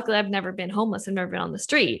been homeless. I've never been on the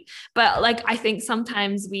street, but like, I think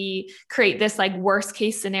sometimes we create this like worst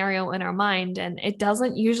case scenario in our mind, and it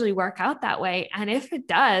doesn't usually work out that way. And if it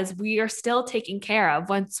does, we are still taken care of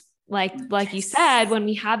once, like you said, when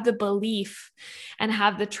we have the belief and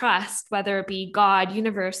have the trust, whether it be God,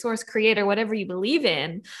 universe, source, creator, whatever you believe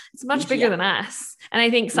in, it's much bigger than us. And I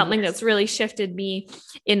think something that's really shifted me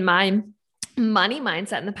in my money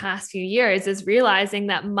mindset in the past few years is realizing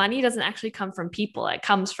that money doesn't actually come from people. It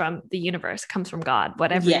comes from the universe, it comes from God,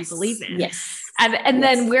 whatever you believe in. And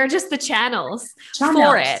then we're just the channels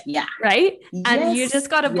for it. Yeah. Right. And you just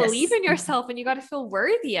got to believe in yourself, and you got to feel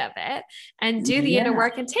worthy of it, and do the inner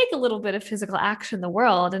work, and take a little bit of physical action in the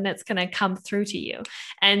world, and it's going to come through to you.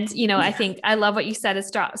 And, I think I love what you said is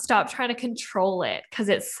stop trying to control it, because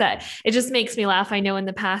it just makes me laugh. I know in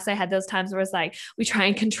the past I had those times where it's like, we try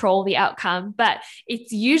and control the outcome, but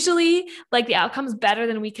it's usually like the outcome's better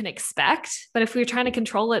than we can expect. But if we're trying to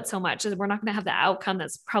control it so much, we're not going to have the outcome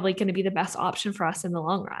that's probably going to be the best option for us in the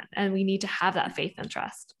long run. And we need to have that faith and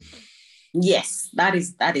trust. Yes, that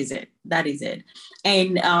is it.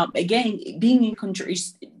 And again, being in control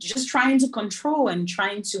is just trying to control and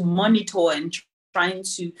trying to monitor and trying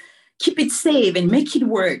to keep it safe and make it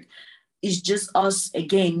work. Is just us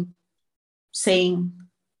again saying,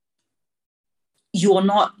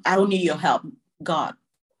 I don't need your help, God.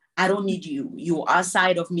 I don't need you. You are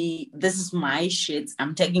outside of me. This is my shit.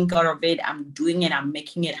 I'm taking care of it. I'm doing it. I'm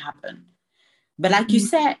making it happen. But like you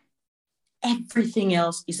said, everything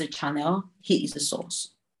else is a channel. He is a source.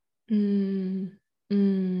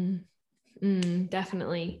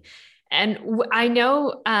 Definitely. And I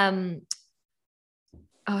know,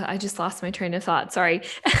 I just lost my train of thought. Sorry.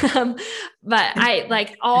 But I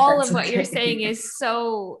like all of what you're saying is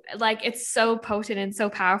so like, it's so potent and so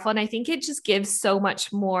powerful. And I think it just gives so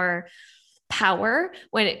much more power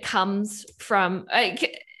when it comes from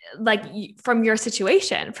from your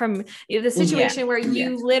situation, from the situation where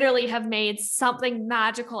you literally have made something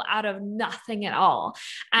magical out of nothing at all.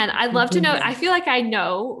 And I'd love to know, I feel like I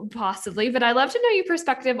know possibly, but I'd love to know your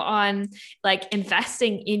perspective on like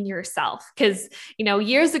investing in yourself. Cause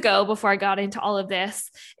years ago, before I got into all of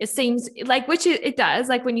this, it seems like, which it does,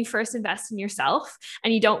 like when you first invest in yourself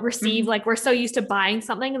and you don't receive, like we're so used to buying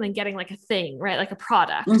something and then getting like a thing, right? Like a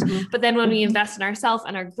product. But then when we invest in ourselves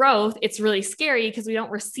and our growth, it's really scary because we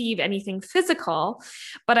don't receive anything physical.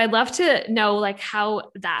 But I'd love to know like how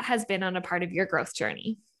that has been on a part of your growth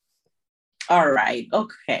journey. All right.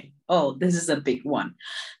 Okay. Oh, this is a big one.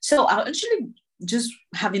 So I actually just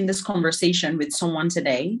having this conversation with someone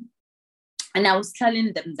today, and I was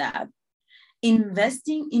telling them that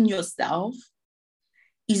investing in yourself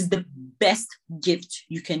is the best gift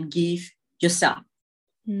you can give yourself.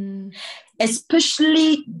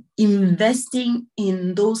 Especially investing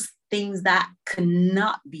in those things that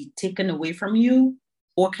cannot be taken away from you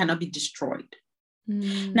or cannot be destroyed.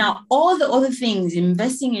 Now, all the other things,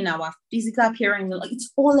 investing in our physical appearance,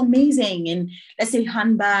 it's all amazing. And let's say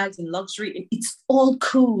handbags and luxury, it's all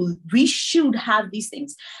cool. We should have these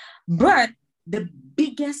things. But the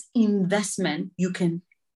biggest investment you can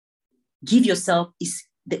give yourself is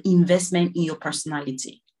the investment in your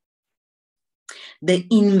personality, the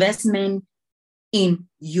investment in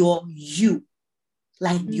your you,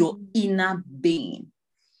 like your inner being.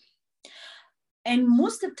 And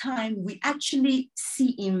most of the time, we actually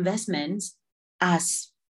see investments as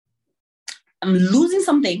I'm losing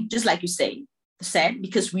something, just like you said,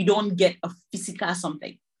 because we don't get a physical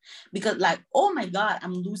something. Because like, oh my God,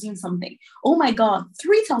 I'm losing something. Oh my God,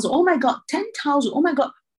 3,000. Oh my God, 10,000. Oh my God,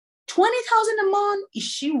 20,000 a month.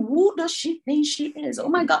 Who does she think she is? Oh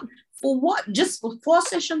my God, for what? Just for 4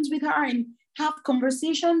 sessions with her and have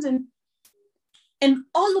conversations and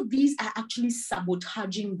all of these are actually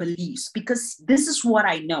sabotaging beliefs, because this is what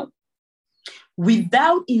I know.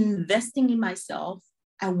 Without investing in myself,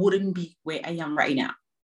 I wouldn't be where I am right now.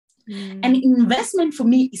 And investment for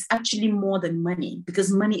me is actually more than money,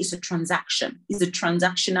 because money is a transaction, is a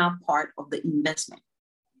transactional part of the investment.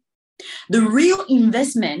 The real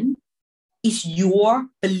investment is your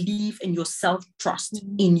belief and your self-trust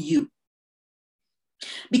in you.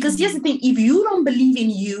 Because here's the thing, if you don't believe in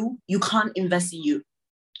you, you can't invest in you.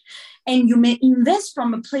 And you may invest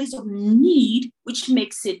from a place of need, which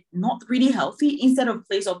makes it not really healthy, instead of a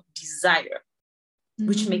place of desire,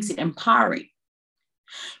 which makes it empowering.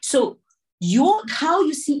 So how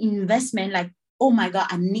you see investment, like, oh my God,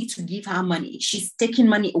 I need to give her money. She's taking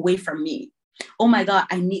money away from me. Oh my God,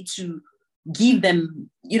 I need to give them,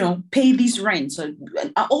 pay this rent. So,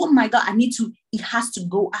 oh my God, it has to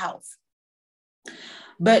go out.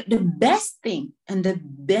 But the best thing and the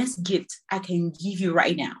best gift I can give you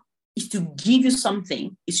right now is to give you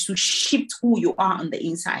something, is to shift who you are on the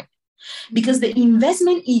inside. Because the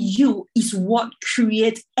investment in you is what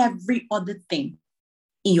creates every other thing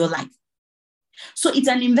in your life. So it's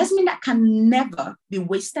an investment that can never be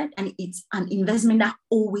wasted, and it's an investment that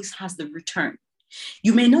always has the return.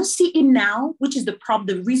 You may not see it now, which is the problem.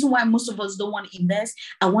 The reason why most of us don't want to invest,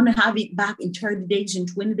 I want to have it back in 30 days, in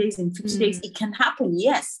 20 days, in 50 days. It can happen,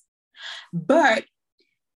 yes. But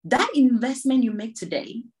that investment you make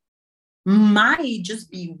today might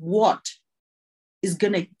just be what is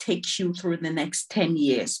going to take you through the next 10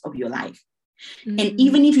 years of your life. And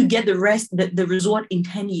even if you get the result in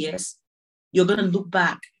 10 years, you're going to look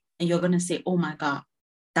back and you're going to say, oh my God,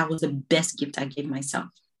 that was the best gift I gave myself.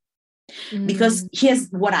 Because here's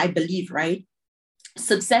what I believe, right?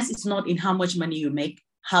 Success is not in how much money you make,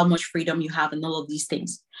 how much freedom you have, and all of these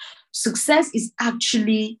things. Success is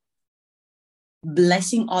actually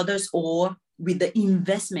blessing others, or with the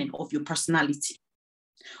investment of your personality.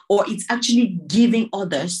 Or it's actually giving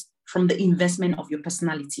others from the investment of your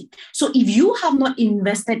personality. So if you have not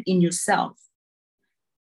invested in yourself,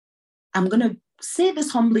 I'm going to say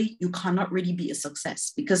this humbly, you cannot really be a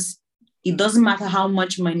success, because it doesn't matter how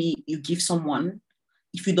much money you give someone.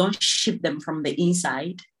 If you don't ship them from the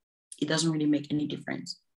inside, it doesn't really make any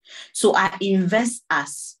difference. So I invest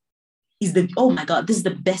oh my God, this is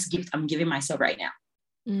the best gift I'm giving myself right now.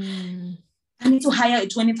 I need to hire a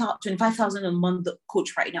 25,000 a month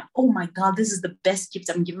coach right now. Oh my God, this is the best gift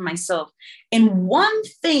I'm giving myself. And one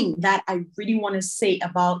thing that I really want to say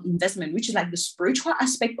about investment, which is like the spiritual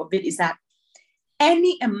aspect of it, is that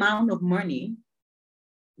any amount of money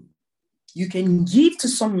you can give to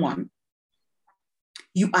someone,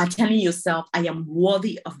 you are telling yourself, I am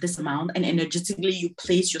worthy of this amount. And energetically, you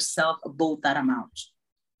place yourself above that amount.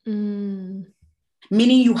 Meaning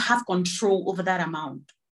you have control over that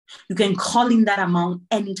amount. You can call in that amount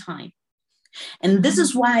anytime. And this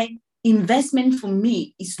is why investment for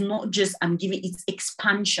me is not just I'm giving, it's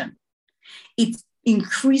expansion. It's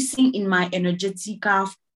increasing in my energetical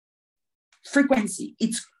frequency.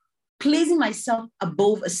 It's placing myself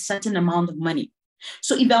above a certain amount of money.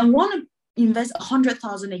 So if I want to invest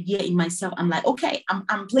 100,000 a year in myself, I'm like, okay,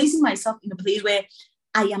 I'm placing myself in a place where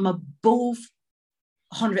I am above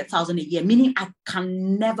 100,000 a year, meaning I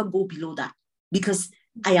can never go below that, because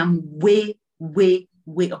I am way, way,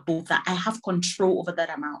 way above that. I have control over that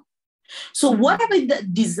amount. So whatever the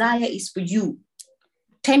desire is for you,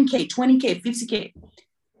 10K, 20K, 50K,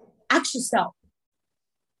 ask yourself.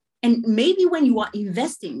 And maybe when you are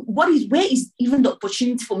investing, where is even the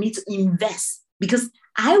opportunity for me to invest? Because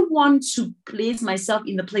I want to place myself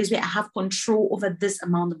in the place where I have control over this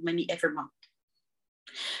amount of money every month,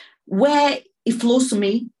 where it flows to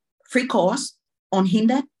me, free course,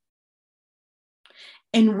 unhindered,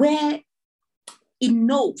 and where it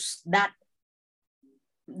knows that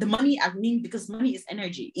the money, because money is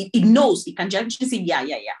energy, it knows, it can just say, yeah,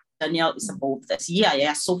 Danielle is above this.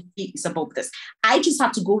 Yeah, Sophie is above this. I just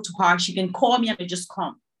have to go to her. She can call me and I just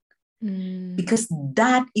come. Because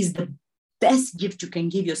that is the best gift you can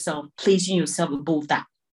give yourself, placing yourself above that.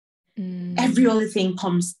 Every other thing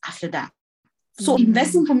comes after that. So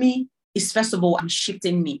investing for me is, first of all, I'm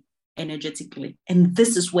shifting me energetically. And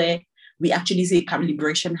this is where we actually say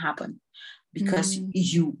calibration happen, because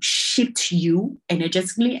you shift you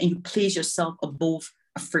energetically and you place yourself above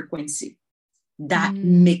a frequency that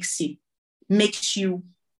makes you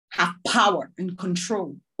have power and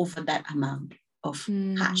control over that amount of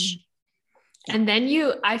cash. Yeah. And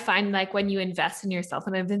then I find, like, when you invest in yourself,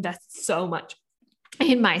 and I've invested so much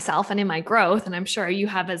in myself and in my growth, and I'm sure you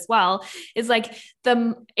have as well, is like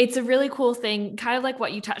it's a really cool thing, kind of like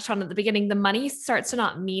what you touched on at the beginning. The money starts to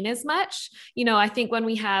not mean as much. I think when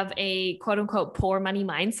we have a quote unquote poor money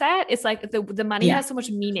mindset, it's like the money has so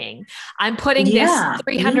much meaning. I'm putting this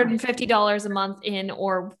 $350 a month in,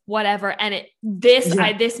 or whatever. And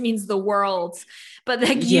this means the world. But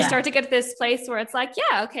like you start to get to this place where it's like,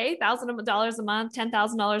 yeah, okay, $1,000 a month,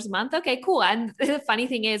 $10,000 a month. Okay, cool. And the funny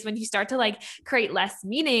thing is, when you start to like create less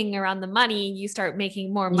meaning around the money, you start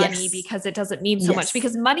making more money because it doesn't mean so much,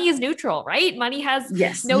 because money is neutral, right? Money has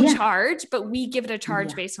no charge, but we give it a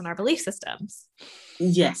charge based on our belief systems.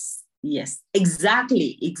 Yes,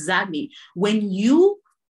 exactly. When you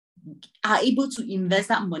are able to invest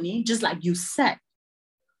that money, just like you said,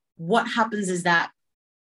 what happens is that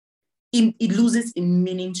it loses in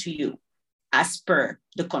meaning to you. as per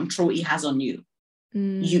the control it has on you.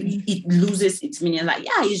 It loses its meaning. Like,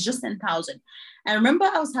 yeah, it's just 10,000. I remember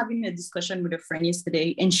I was having a discussion with a friend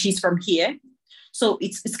yesterday, and she's from here. So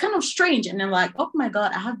it's kind of strange. And I'm like, oh my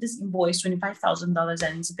God, I have this invoice, $25,000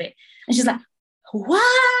 I need to pay. And she's like,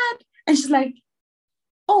 what? And she's like,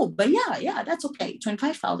 oh, but yeah, that's okay.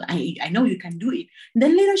 25,000. I know you can do it. And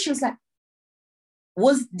then later she was like,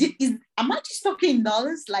 am I just talking in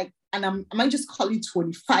dollars? Like, and am I just calling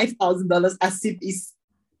 $25,000 as if it's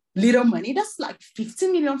little money? That's like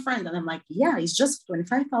 15 million friends. And I'm like, yeah, it's just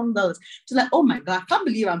 $25,000. She's like, oh my God, I can't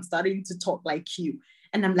believe I'm starting to talk like you.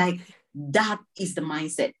 And I'm like, that is the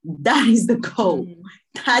mindset. That is the goal.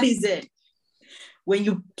 That is it. When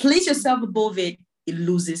you place yourself above it, it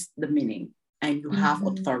loses the meaning and you have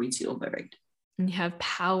authority over it. And you have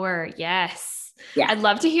power. Yes. Yeah. I'd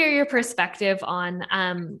love to hear your perspective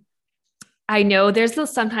on, I know there's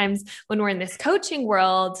those sometimes when we're in this coaching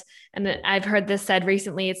world, and I've heard this said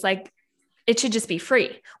recently, it's like, it should just be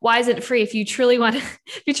free. Why is it free? If you truly want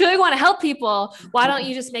to help people, why don't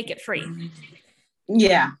you just make it free?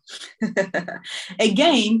 Yeah.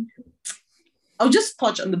 Again, I'll just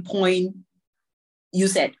touch on the point you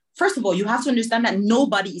said. First of all, you have to understand that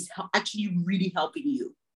nobody is actually really helping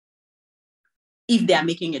you if they're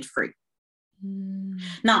making it free.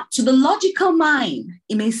 Now, to the logical mind,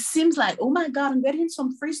 it may seem like, oh my God, I'm getting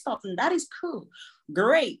some free stuff, and that is cool.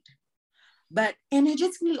 Great. But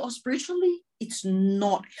energetically or spiritually, it's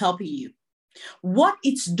not helping you. What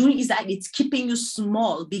it's doing is that it's keeping you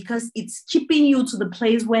small, because it's keeping you to the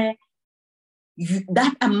place where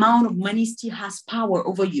that amount of money still has power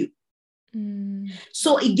over you.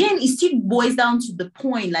 So again, it still boils down to the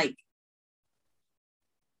point, like,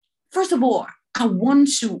 first of all, I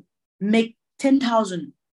want to make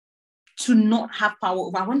 10,000 to not have power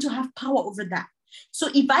over. I want to have power over that. So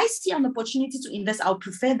if I see an opportunity to invest, I'll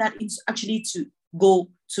prefer that it's actually to go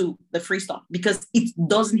to the free stuff, because it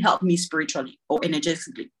doesn't help me spiritually or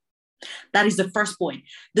energetically. That is the first point.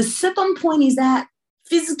 The second point is that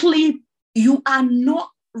physically, you are not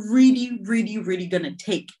really going to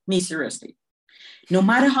take me seriously. No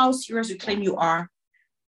matter how serious you claim you are,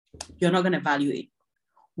 you're not going to value it.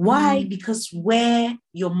 Why? Because where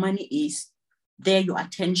your money is, there your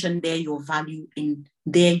attention, there your value, and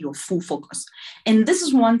there your full focus. And this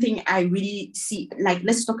is one thing I really see. Like,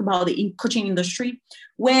 let's talk about the coaching industry,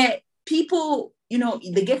 where people,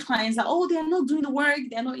 they get clients that, oh, they're not doing the work,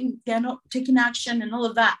 they're not taking action and all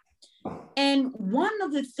of that. And one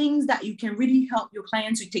of the things that you can really help your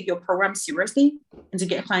clients to take your program seriously and to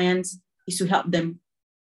get clients is to help them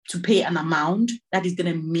to pay an amount that is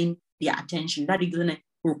going to mean their attention, that is going to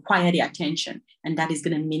require their attention, and that is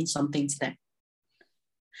going to mean something to them.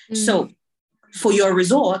 So for your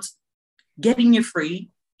resort, getting you free,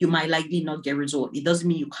 you might likely not get result. It doesn't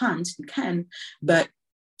mean you can't, you can, but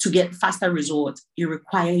to get faster results, it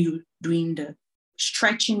require you doing the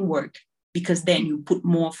stretching work, because then you put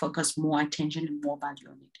more focus, more attention, and more value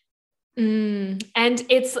on it. And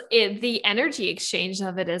it's the energy exchange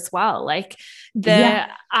of it as well. Like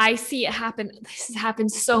I see it happen. This has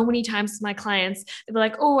happened so many times with my clients. They're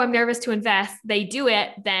like, oh, I'm nervous to invest. They do it.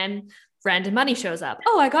 Then random money shows up.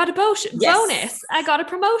 Oh, I got a bonus. I got a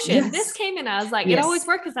promotion. Yes. This came in. I was like, it always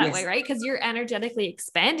works that way, right? Because you're energetically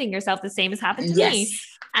expanding yourself. The same has happened to me.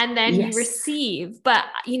 And then you receive. But,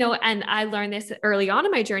 and I learned this early on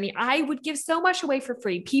in my journey. I would give so much away for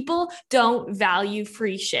free. People don't value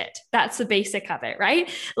free shit. That's the basic of it, right?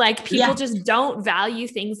 Like, people just don't value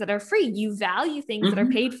things that are free. You value things that are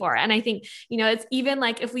paid for. And I think, it's even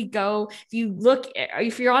like if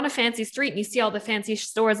you're on a fancy street and you see all the fancy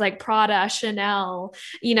stores like Prada, Chanel,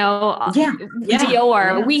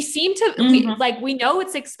 Dior, we seem to, we know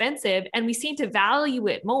it's expensive and we seem to value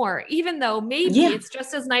it more, even though maybe it's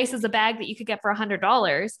just as nice as a bag that you could get for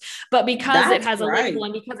 $100, but because it has a label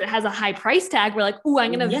and because it has a high price tag, we're like, oh,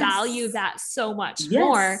 I'm going to value that so much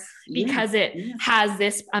more because it has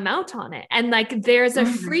this amount on it. And like, there's a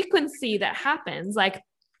frequency that happens, like,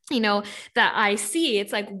 that I see.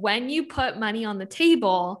 It's like, when you put money on the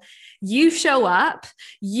table, you show up,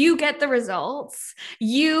 you get the results,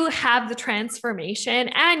 you have the transformation,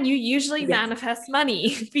 and you usually manifest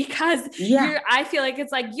money because I feel like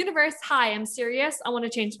it's like, universe, hi, I'm serious. I want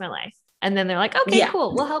to change my life. And then they're like, okay,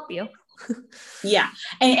 cool. We'll help you.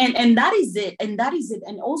 And that is it. And that is it.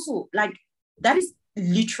 And also, like, that is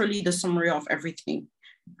literally the summary of everything,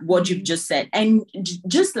 what you've just said. And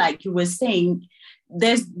just like you were saying,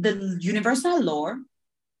 there's the universal law.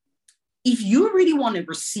 If you really want to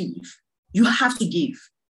receive, you have to give.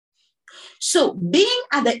 So being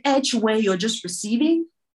at the edge where you're just receiving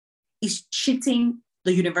is cheating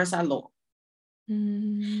the universal law.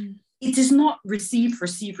 it is not receive,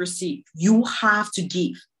 receive, receive. You have to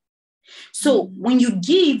give. So when you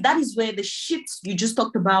give, that is where the shifts you just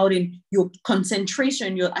talked about in your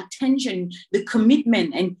concentration, your attention, the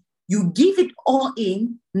commitment, and you give it all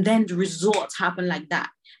in, and then the results happen like that.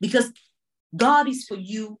 Because God is for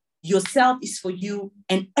you, yourself is for you,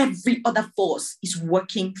 and every other force is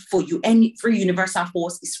working for you. Every universal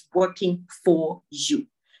force is working for you.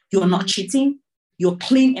 You're not cheating, you're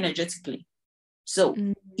clean energetically. So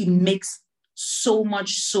it makes so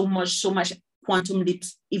much quantum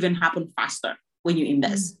leaps even happen faster when you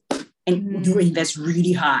invest. And you invest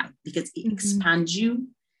really high because it expands you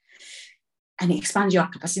and it expands your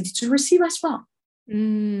capacity to receive as well.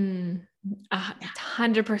 100%.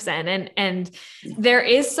 And there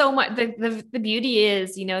is so much, the beauty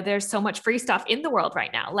is, you know, there's so much free stuff in the world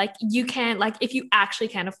right now. Like you can, like, if you actually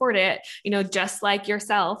can afford it, you know, just like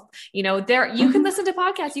yourself, you know, you can listen to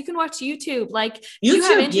podcasts, you can watch YouTube, like you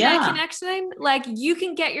have internet connection, like you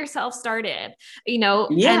can get yourself started, you know,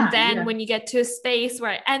 and then when you get to a space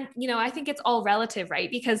where, and, you know, I think it's all relative,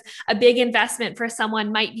 right? Because a big investment for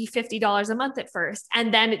someone might be $50 a month at first,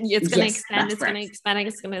 and then it's going to expand,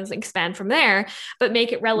 it's going to expand from there, but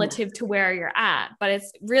make it relative to where you're at. But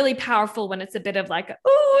it's really powerful when it's a bit of like,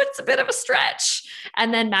 oh, it's a bit of a stretch,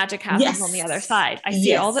 and then magic happens on the other side. I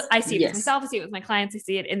see it I see it with myself, I see it with my clients, I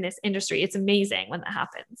see it in this industry. It's amazing when that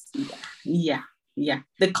happens.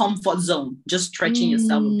 The comfort zone, just stretching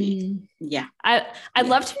yourself a bit. I'd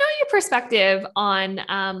love to know your perspective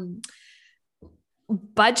on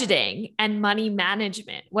budgeting and money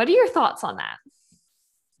management. What are your thoughts on that?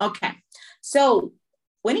 Okay, so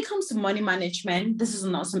when it comes to money management, this is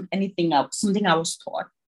not something I was taught.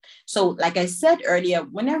 So like I said earlier,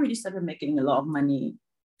 when I really started making a lot of money,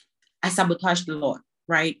 I sabotaged a lot,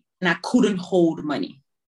 right? And I couldn't hold money.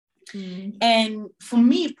 And for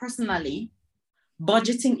me personally,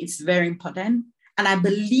 budgeting is very important. And I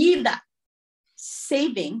believe that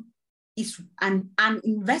saving is an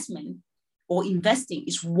investment, or investing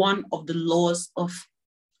is one of the laws of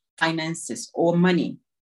finances or money.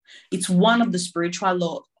 It's one of the spiritual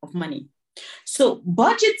laws of money. So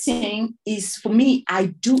budgeting is, for me, I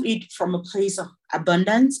do it from a place of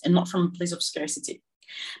abundance and not from a place of scarcity.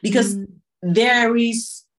 Because there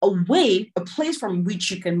is a place from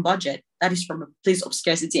which you can budget that is from a place of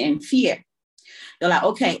scarcity and fear. You're like,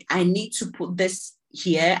 okay, I need to put this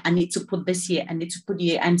here, I need to put this here, I need to put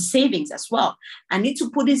here, and savings as well. I need to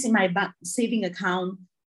put this in my bank saving account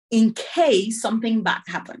in case something bad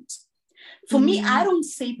happens. For me, I don't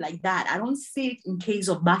save like that. I don't save in case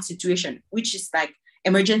of bad situation, which is like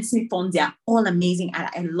emergency funds. They are all amazing.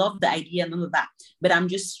 I love the idea and all of that. But I'm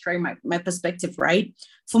just sharing my perspective, right?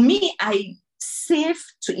 For me, I save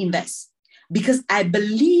to invest because I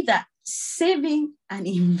believe that saving and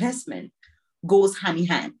investment goes hand in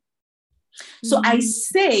hand. So I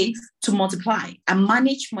save to multiply. I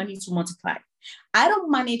manage money to multiply. I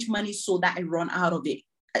don't manage money so that I run out of it,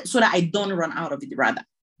 so that I don't run out of it, rather.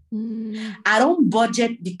 I don't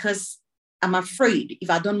budget because I'm afraid if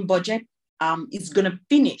I don't budget, it's going to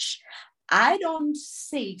finish. I don't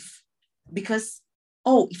save because,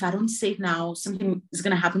 if I don't save now, something is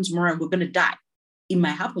going to happen tomorrow and we're going to die. It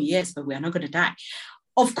might happen, yes, but we're not going to die.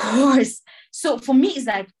 Of course. So for me, it's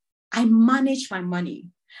like I manage my money.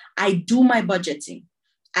 I do my budgeting.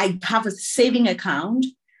 I have a saving account.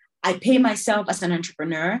 I pay myself as an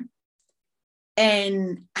entrepreneur.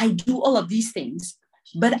 And I do all of these things.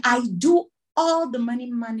 But I do all the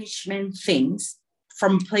money management things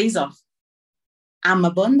from a place of I'm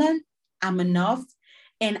abundant, I'm enough,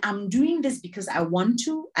 and I'm doing this because I want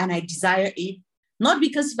to and I desire it. Not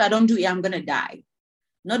because if I don't do it, I'm going to die.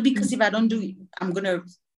 Not because if I don't do it, I'm going to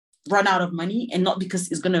run out of money, and not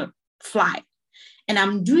because it's going to fly. And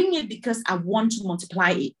I'm doing it because I want to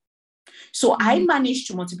multiply it. So I managed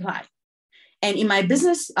to multiply. And in my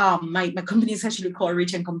business, my company is actually called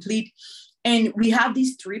Rich and Complete. And we have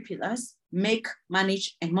these 3 pillars: make,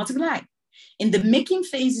 manage, and multiply. In the making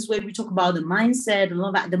phase is where we talk about the mindset and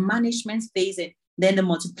all that, the management phase, and then the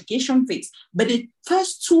multiplication phase. But the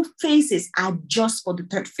first 2 phases are just for the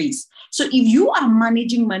 3rd phase. So if you are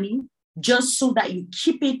managing money just so that you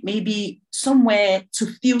keep it maybe somewhere to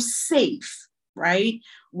feel safe, right?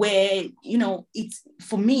 Where, it's,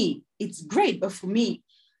 for me, it's great. But for me,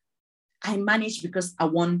 I manage because I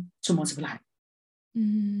want to multiply.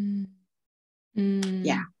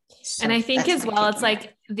 Yeah. So and I think as well, it's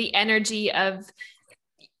like the energy of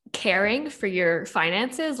caring for your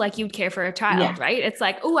finances, like you'd care for a child, right? It's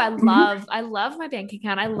like, oh, I love my bank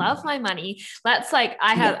account. I love my money. That's like,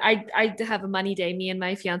 I have a money day. Me and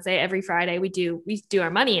my fiance, every Friday we do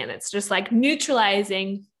our money, and it's just like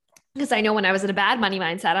neutralizing Because I know when I was in a bad money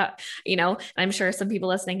mindset, and I'm sure some people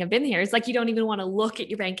listening have been here. It's like you don't even want to look at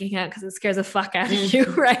your bank account because it scares the fuck out of you,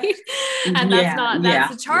 right? And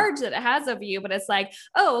that's the charge that it has over you. But it's like,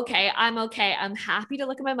 oh, okay, I'm okay. I'm happy to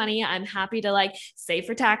look at my money. I'm happy to like save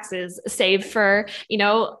for taxes, save for,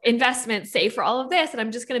 investments, save for all of this. And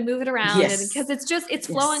I'm just going to move it around. And because it's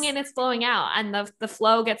flowing in, it's flowing out. And the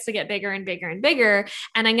flow gets to get bigger and bigger and bigger.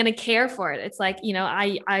 And I'm going to care for it. It's like,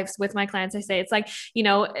 I've with my clients, I say, it's like,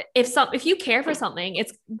 if you care for something,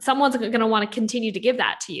 it's someone's going to want to continue to give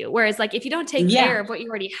that to you. Whereas like, if you don't take care of what you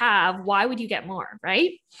already have, why would you get more?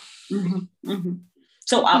 Right. Mm-hmm, mm-hmm.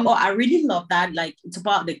 So I really love that. Like, it's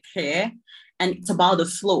about the care and it's about the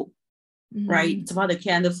flow, right? It's about the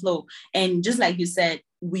care and the flow. And just like you said,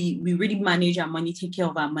 we really manage our money, take care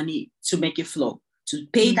of our money to make it flow, to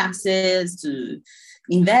pay taxes, to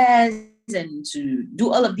invest, and to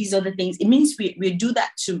do all of these other things. It means we do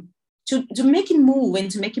that to make it move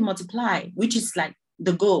and to make it multiply, which is like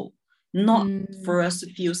the goal, not for us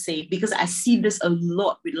to feel safe. Because I see this a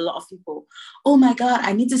lot with a lot of people. Oh my God,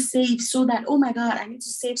 I need to save so that, oh my God, I need to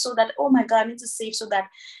save so that, oh my God, I need to save so that.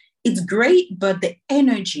 It's great, but the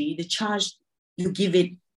energy, the charge you give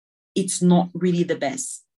it, it's not really the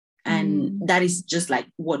best. And that is just like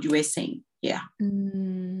what you were saying. Yeah.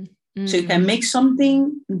 So you can make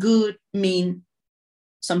something good mean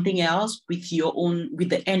something else with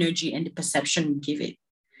the energy and the perception you give it.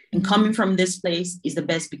 And coming from this place is the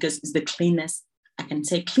best because it's the cleanest, I can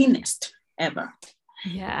say cleanest ever.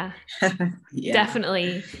 Yeah.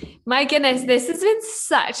 Definitely. My goodness, this has been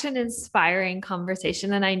such an inspiring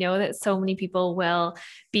conversation. And I know that so many people will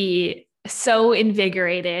be so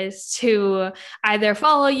invigorated to either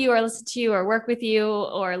follow you or listen to you or work with you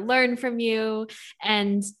or learn from you.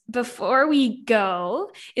 And before we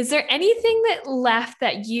go, is there anything that left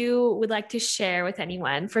that you would like to share with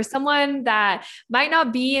anyone, for someone that might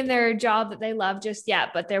not be in their job that they love just yet,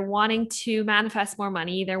 but they're wanting to manifest more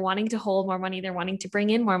money, they're wanting to hold more money, they're wanting to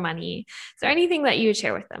bring in more money? Is there anything that you would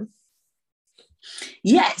share with them?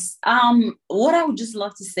 Yes. What I would just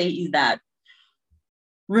love to say is that,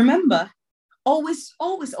 remember, always,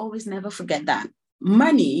 always, always never forget that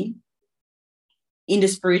money in the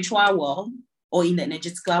spiritual world or in the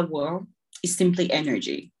energetical world is simply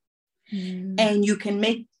energy. And you can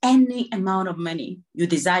make any amount of money you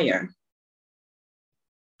desire,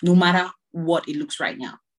 no matter what it looks right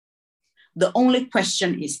now. The only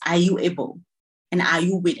question is, are you able and are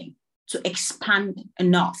you willing to expand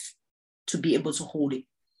enough to be able to hold it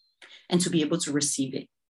and to be able to receive it?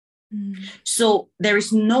 So there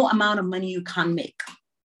is no amount of money you can't make.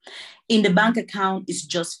 In the bank account, it's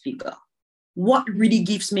just figure. What really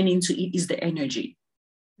gives meaning to it is the energy.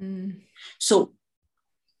 So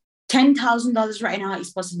 $10,000 right now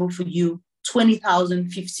is possible for you. 20,000,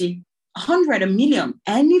 50, 100, a million,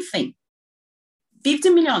 anything. 50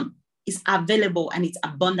 million is available and it's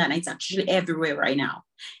abundant. It's actually everywhere right now.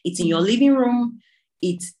 It's in your living room.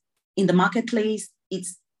 It's in the marketplace.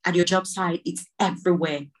 It's at your job site. It's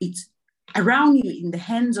everywhere. It's around you, in the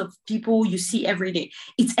hands of people you see every day.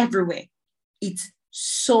 It's everywhere. It's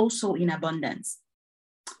so in abundance.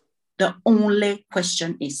 The only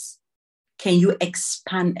question is, can you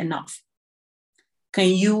expand enough? Can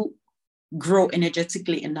you grow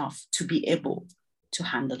energetically enough to be able to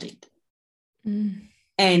handle it?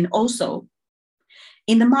 And also,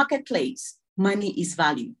 in the marketplace, money is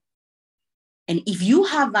value. And if you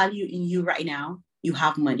have value in you right now, you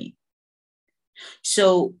have money.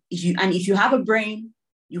 So if you have a brain,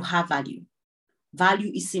 you have value.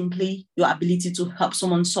 Value is simply your ability to help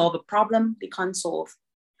someone solve a problem they can't solve,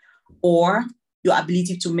 or your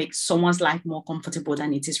ability to make someone's life more comfortable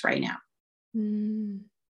than it is right now.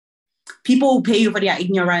 People will pay you for their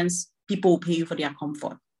ignorance. People will pay you for their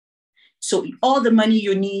comfort. So all the money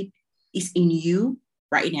you need is in you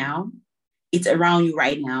right now. It's around you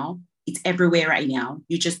right now. It's everywhere right now.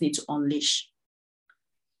 You just need to unleash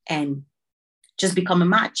and just become a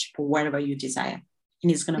match for whatever you desire.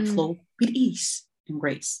 And it's going to flow with ease and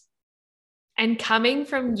grace. And coming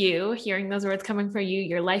from you, hearing those words coming from you,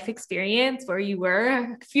 your life experience where you were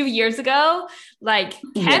a few years ago, like,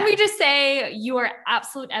 can we just say you are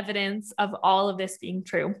absolute evidence of all of this being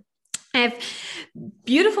true? If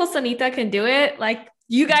beautiful Sonita can do it, like,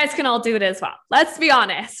 you guys can all do it as well. Let's be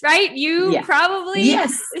honest, right? You probably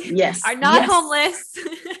are not homeless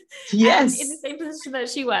in the same position that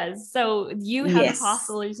she was. So you have the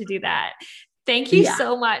possibility to do that. Thank you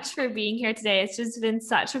so much for being here today. It's just been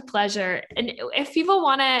such a pleasure. And if people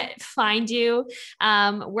want to find you,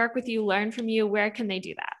 work with you, learn from you, where can they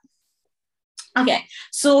do that? Okay.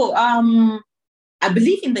 So I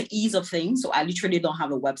believe in the ease of things. So I literally don't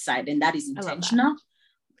have a website, and that is intentional.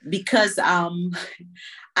 because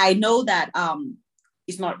I know that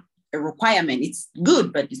it's not a requirement. It's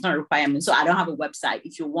good, but it's not a requirement. So I don't have a website.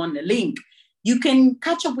 If you want a link, you can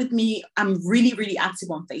catch up with me. I'm really, really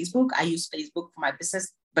active on Facebook. I use Facebook for my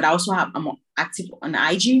business, but I'm active on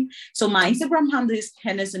IG. So my Instagram handle is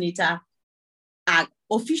Nkenne Sonita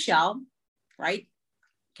official, right?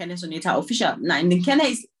 Nkenne Sonita official. Now, and Nkenne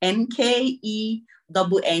is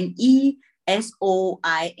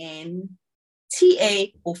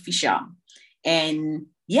NKENNESOINTA official. And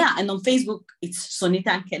yeah, and on Facebook, it's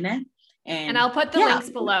Sonita Nkenne. And I'll put the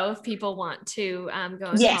links below if people want to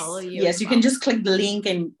go and follow you. Yes, you can just click the link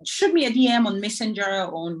and shoot me a DM on Messenger,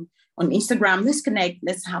 on Instagram. Let's connect.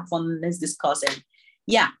 Let's have fun. Let's discuss. And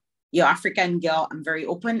yeah, you're African girl. I'm very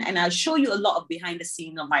open. And I'll show you a lot of behind the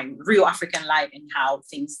scenes of my real African life and how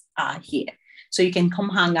things are here. So you can come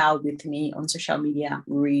hang out with me on social media.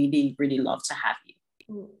 Really, really love to have you.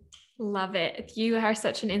 Love it. You are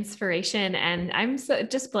such an inspiration, and I'm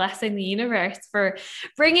just blessing the universe for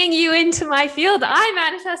bringing you into my field. I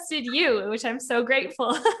manifested you, which I'm so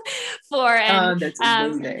grateful for. And that's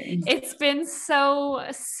amazing. It's been so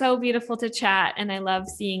beautiful to chat, and I love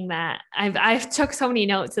seeing that. I've took so many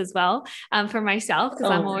notes as well for myself, because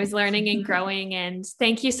I'm always learning and growing. And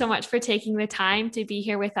thank you so much for taking the time to be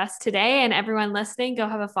here with us today. And everyone listening, go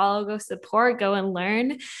have a follow, go support, go and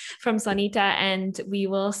learn from Sonita, and we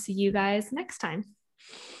will see you guys next time.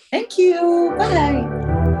 Thank you. Bye.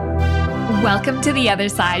 Welcome to the other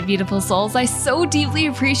side, beautiful souls. I so deeply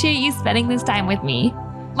appreciate you spending this time with me.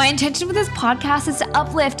 My intention with this podcast is to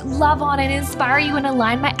uplift, love on, and inspire you and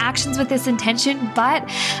align my actions with this intention. But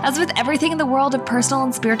as with everything in the world of personal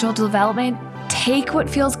and spiritual development, take what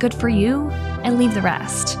feels good for you and leave the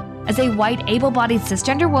rest. As a white, able-bodied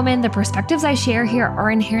cisgender woman, the perspectives I share here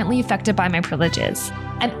are inherently affected by my privileges.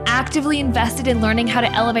 I'm actively invested in learning how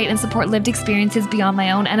to elevate and support lived experiences beyond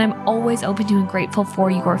my own, and I'm always open to and grateful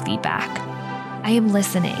for your feedback. I am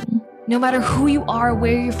listening. No matter who you are,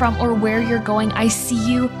 where you're from, or where you're going, I see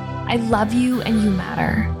you, I love you, and you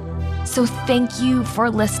matter. So thank you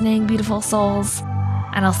for listening, beautiful souls,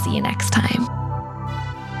 and I'll see you next time.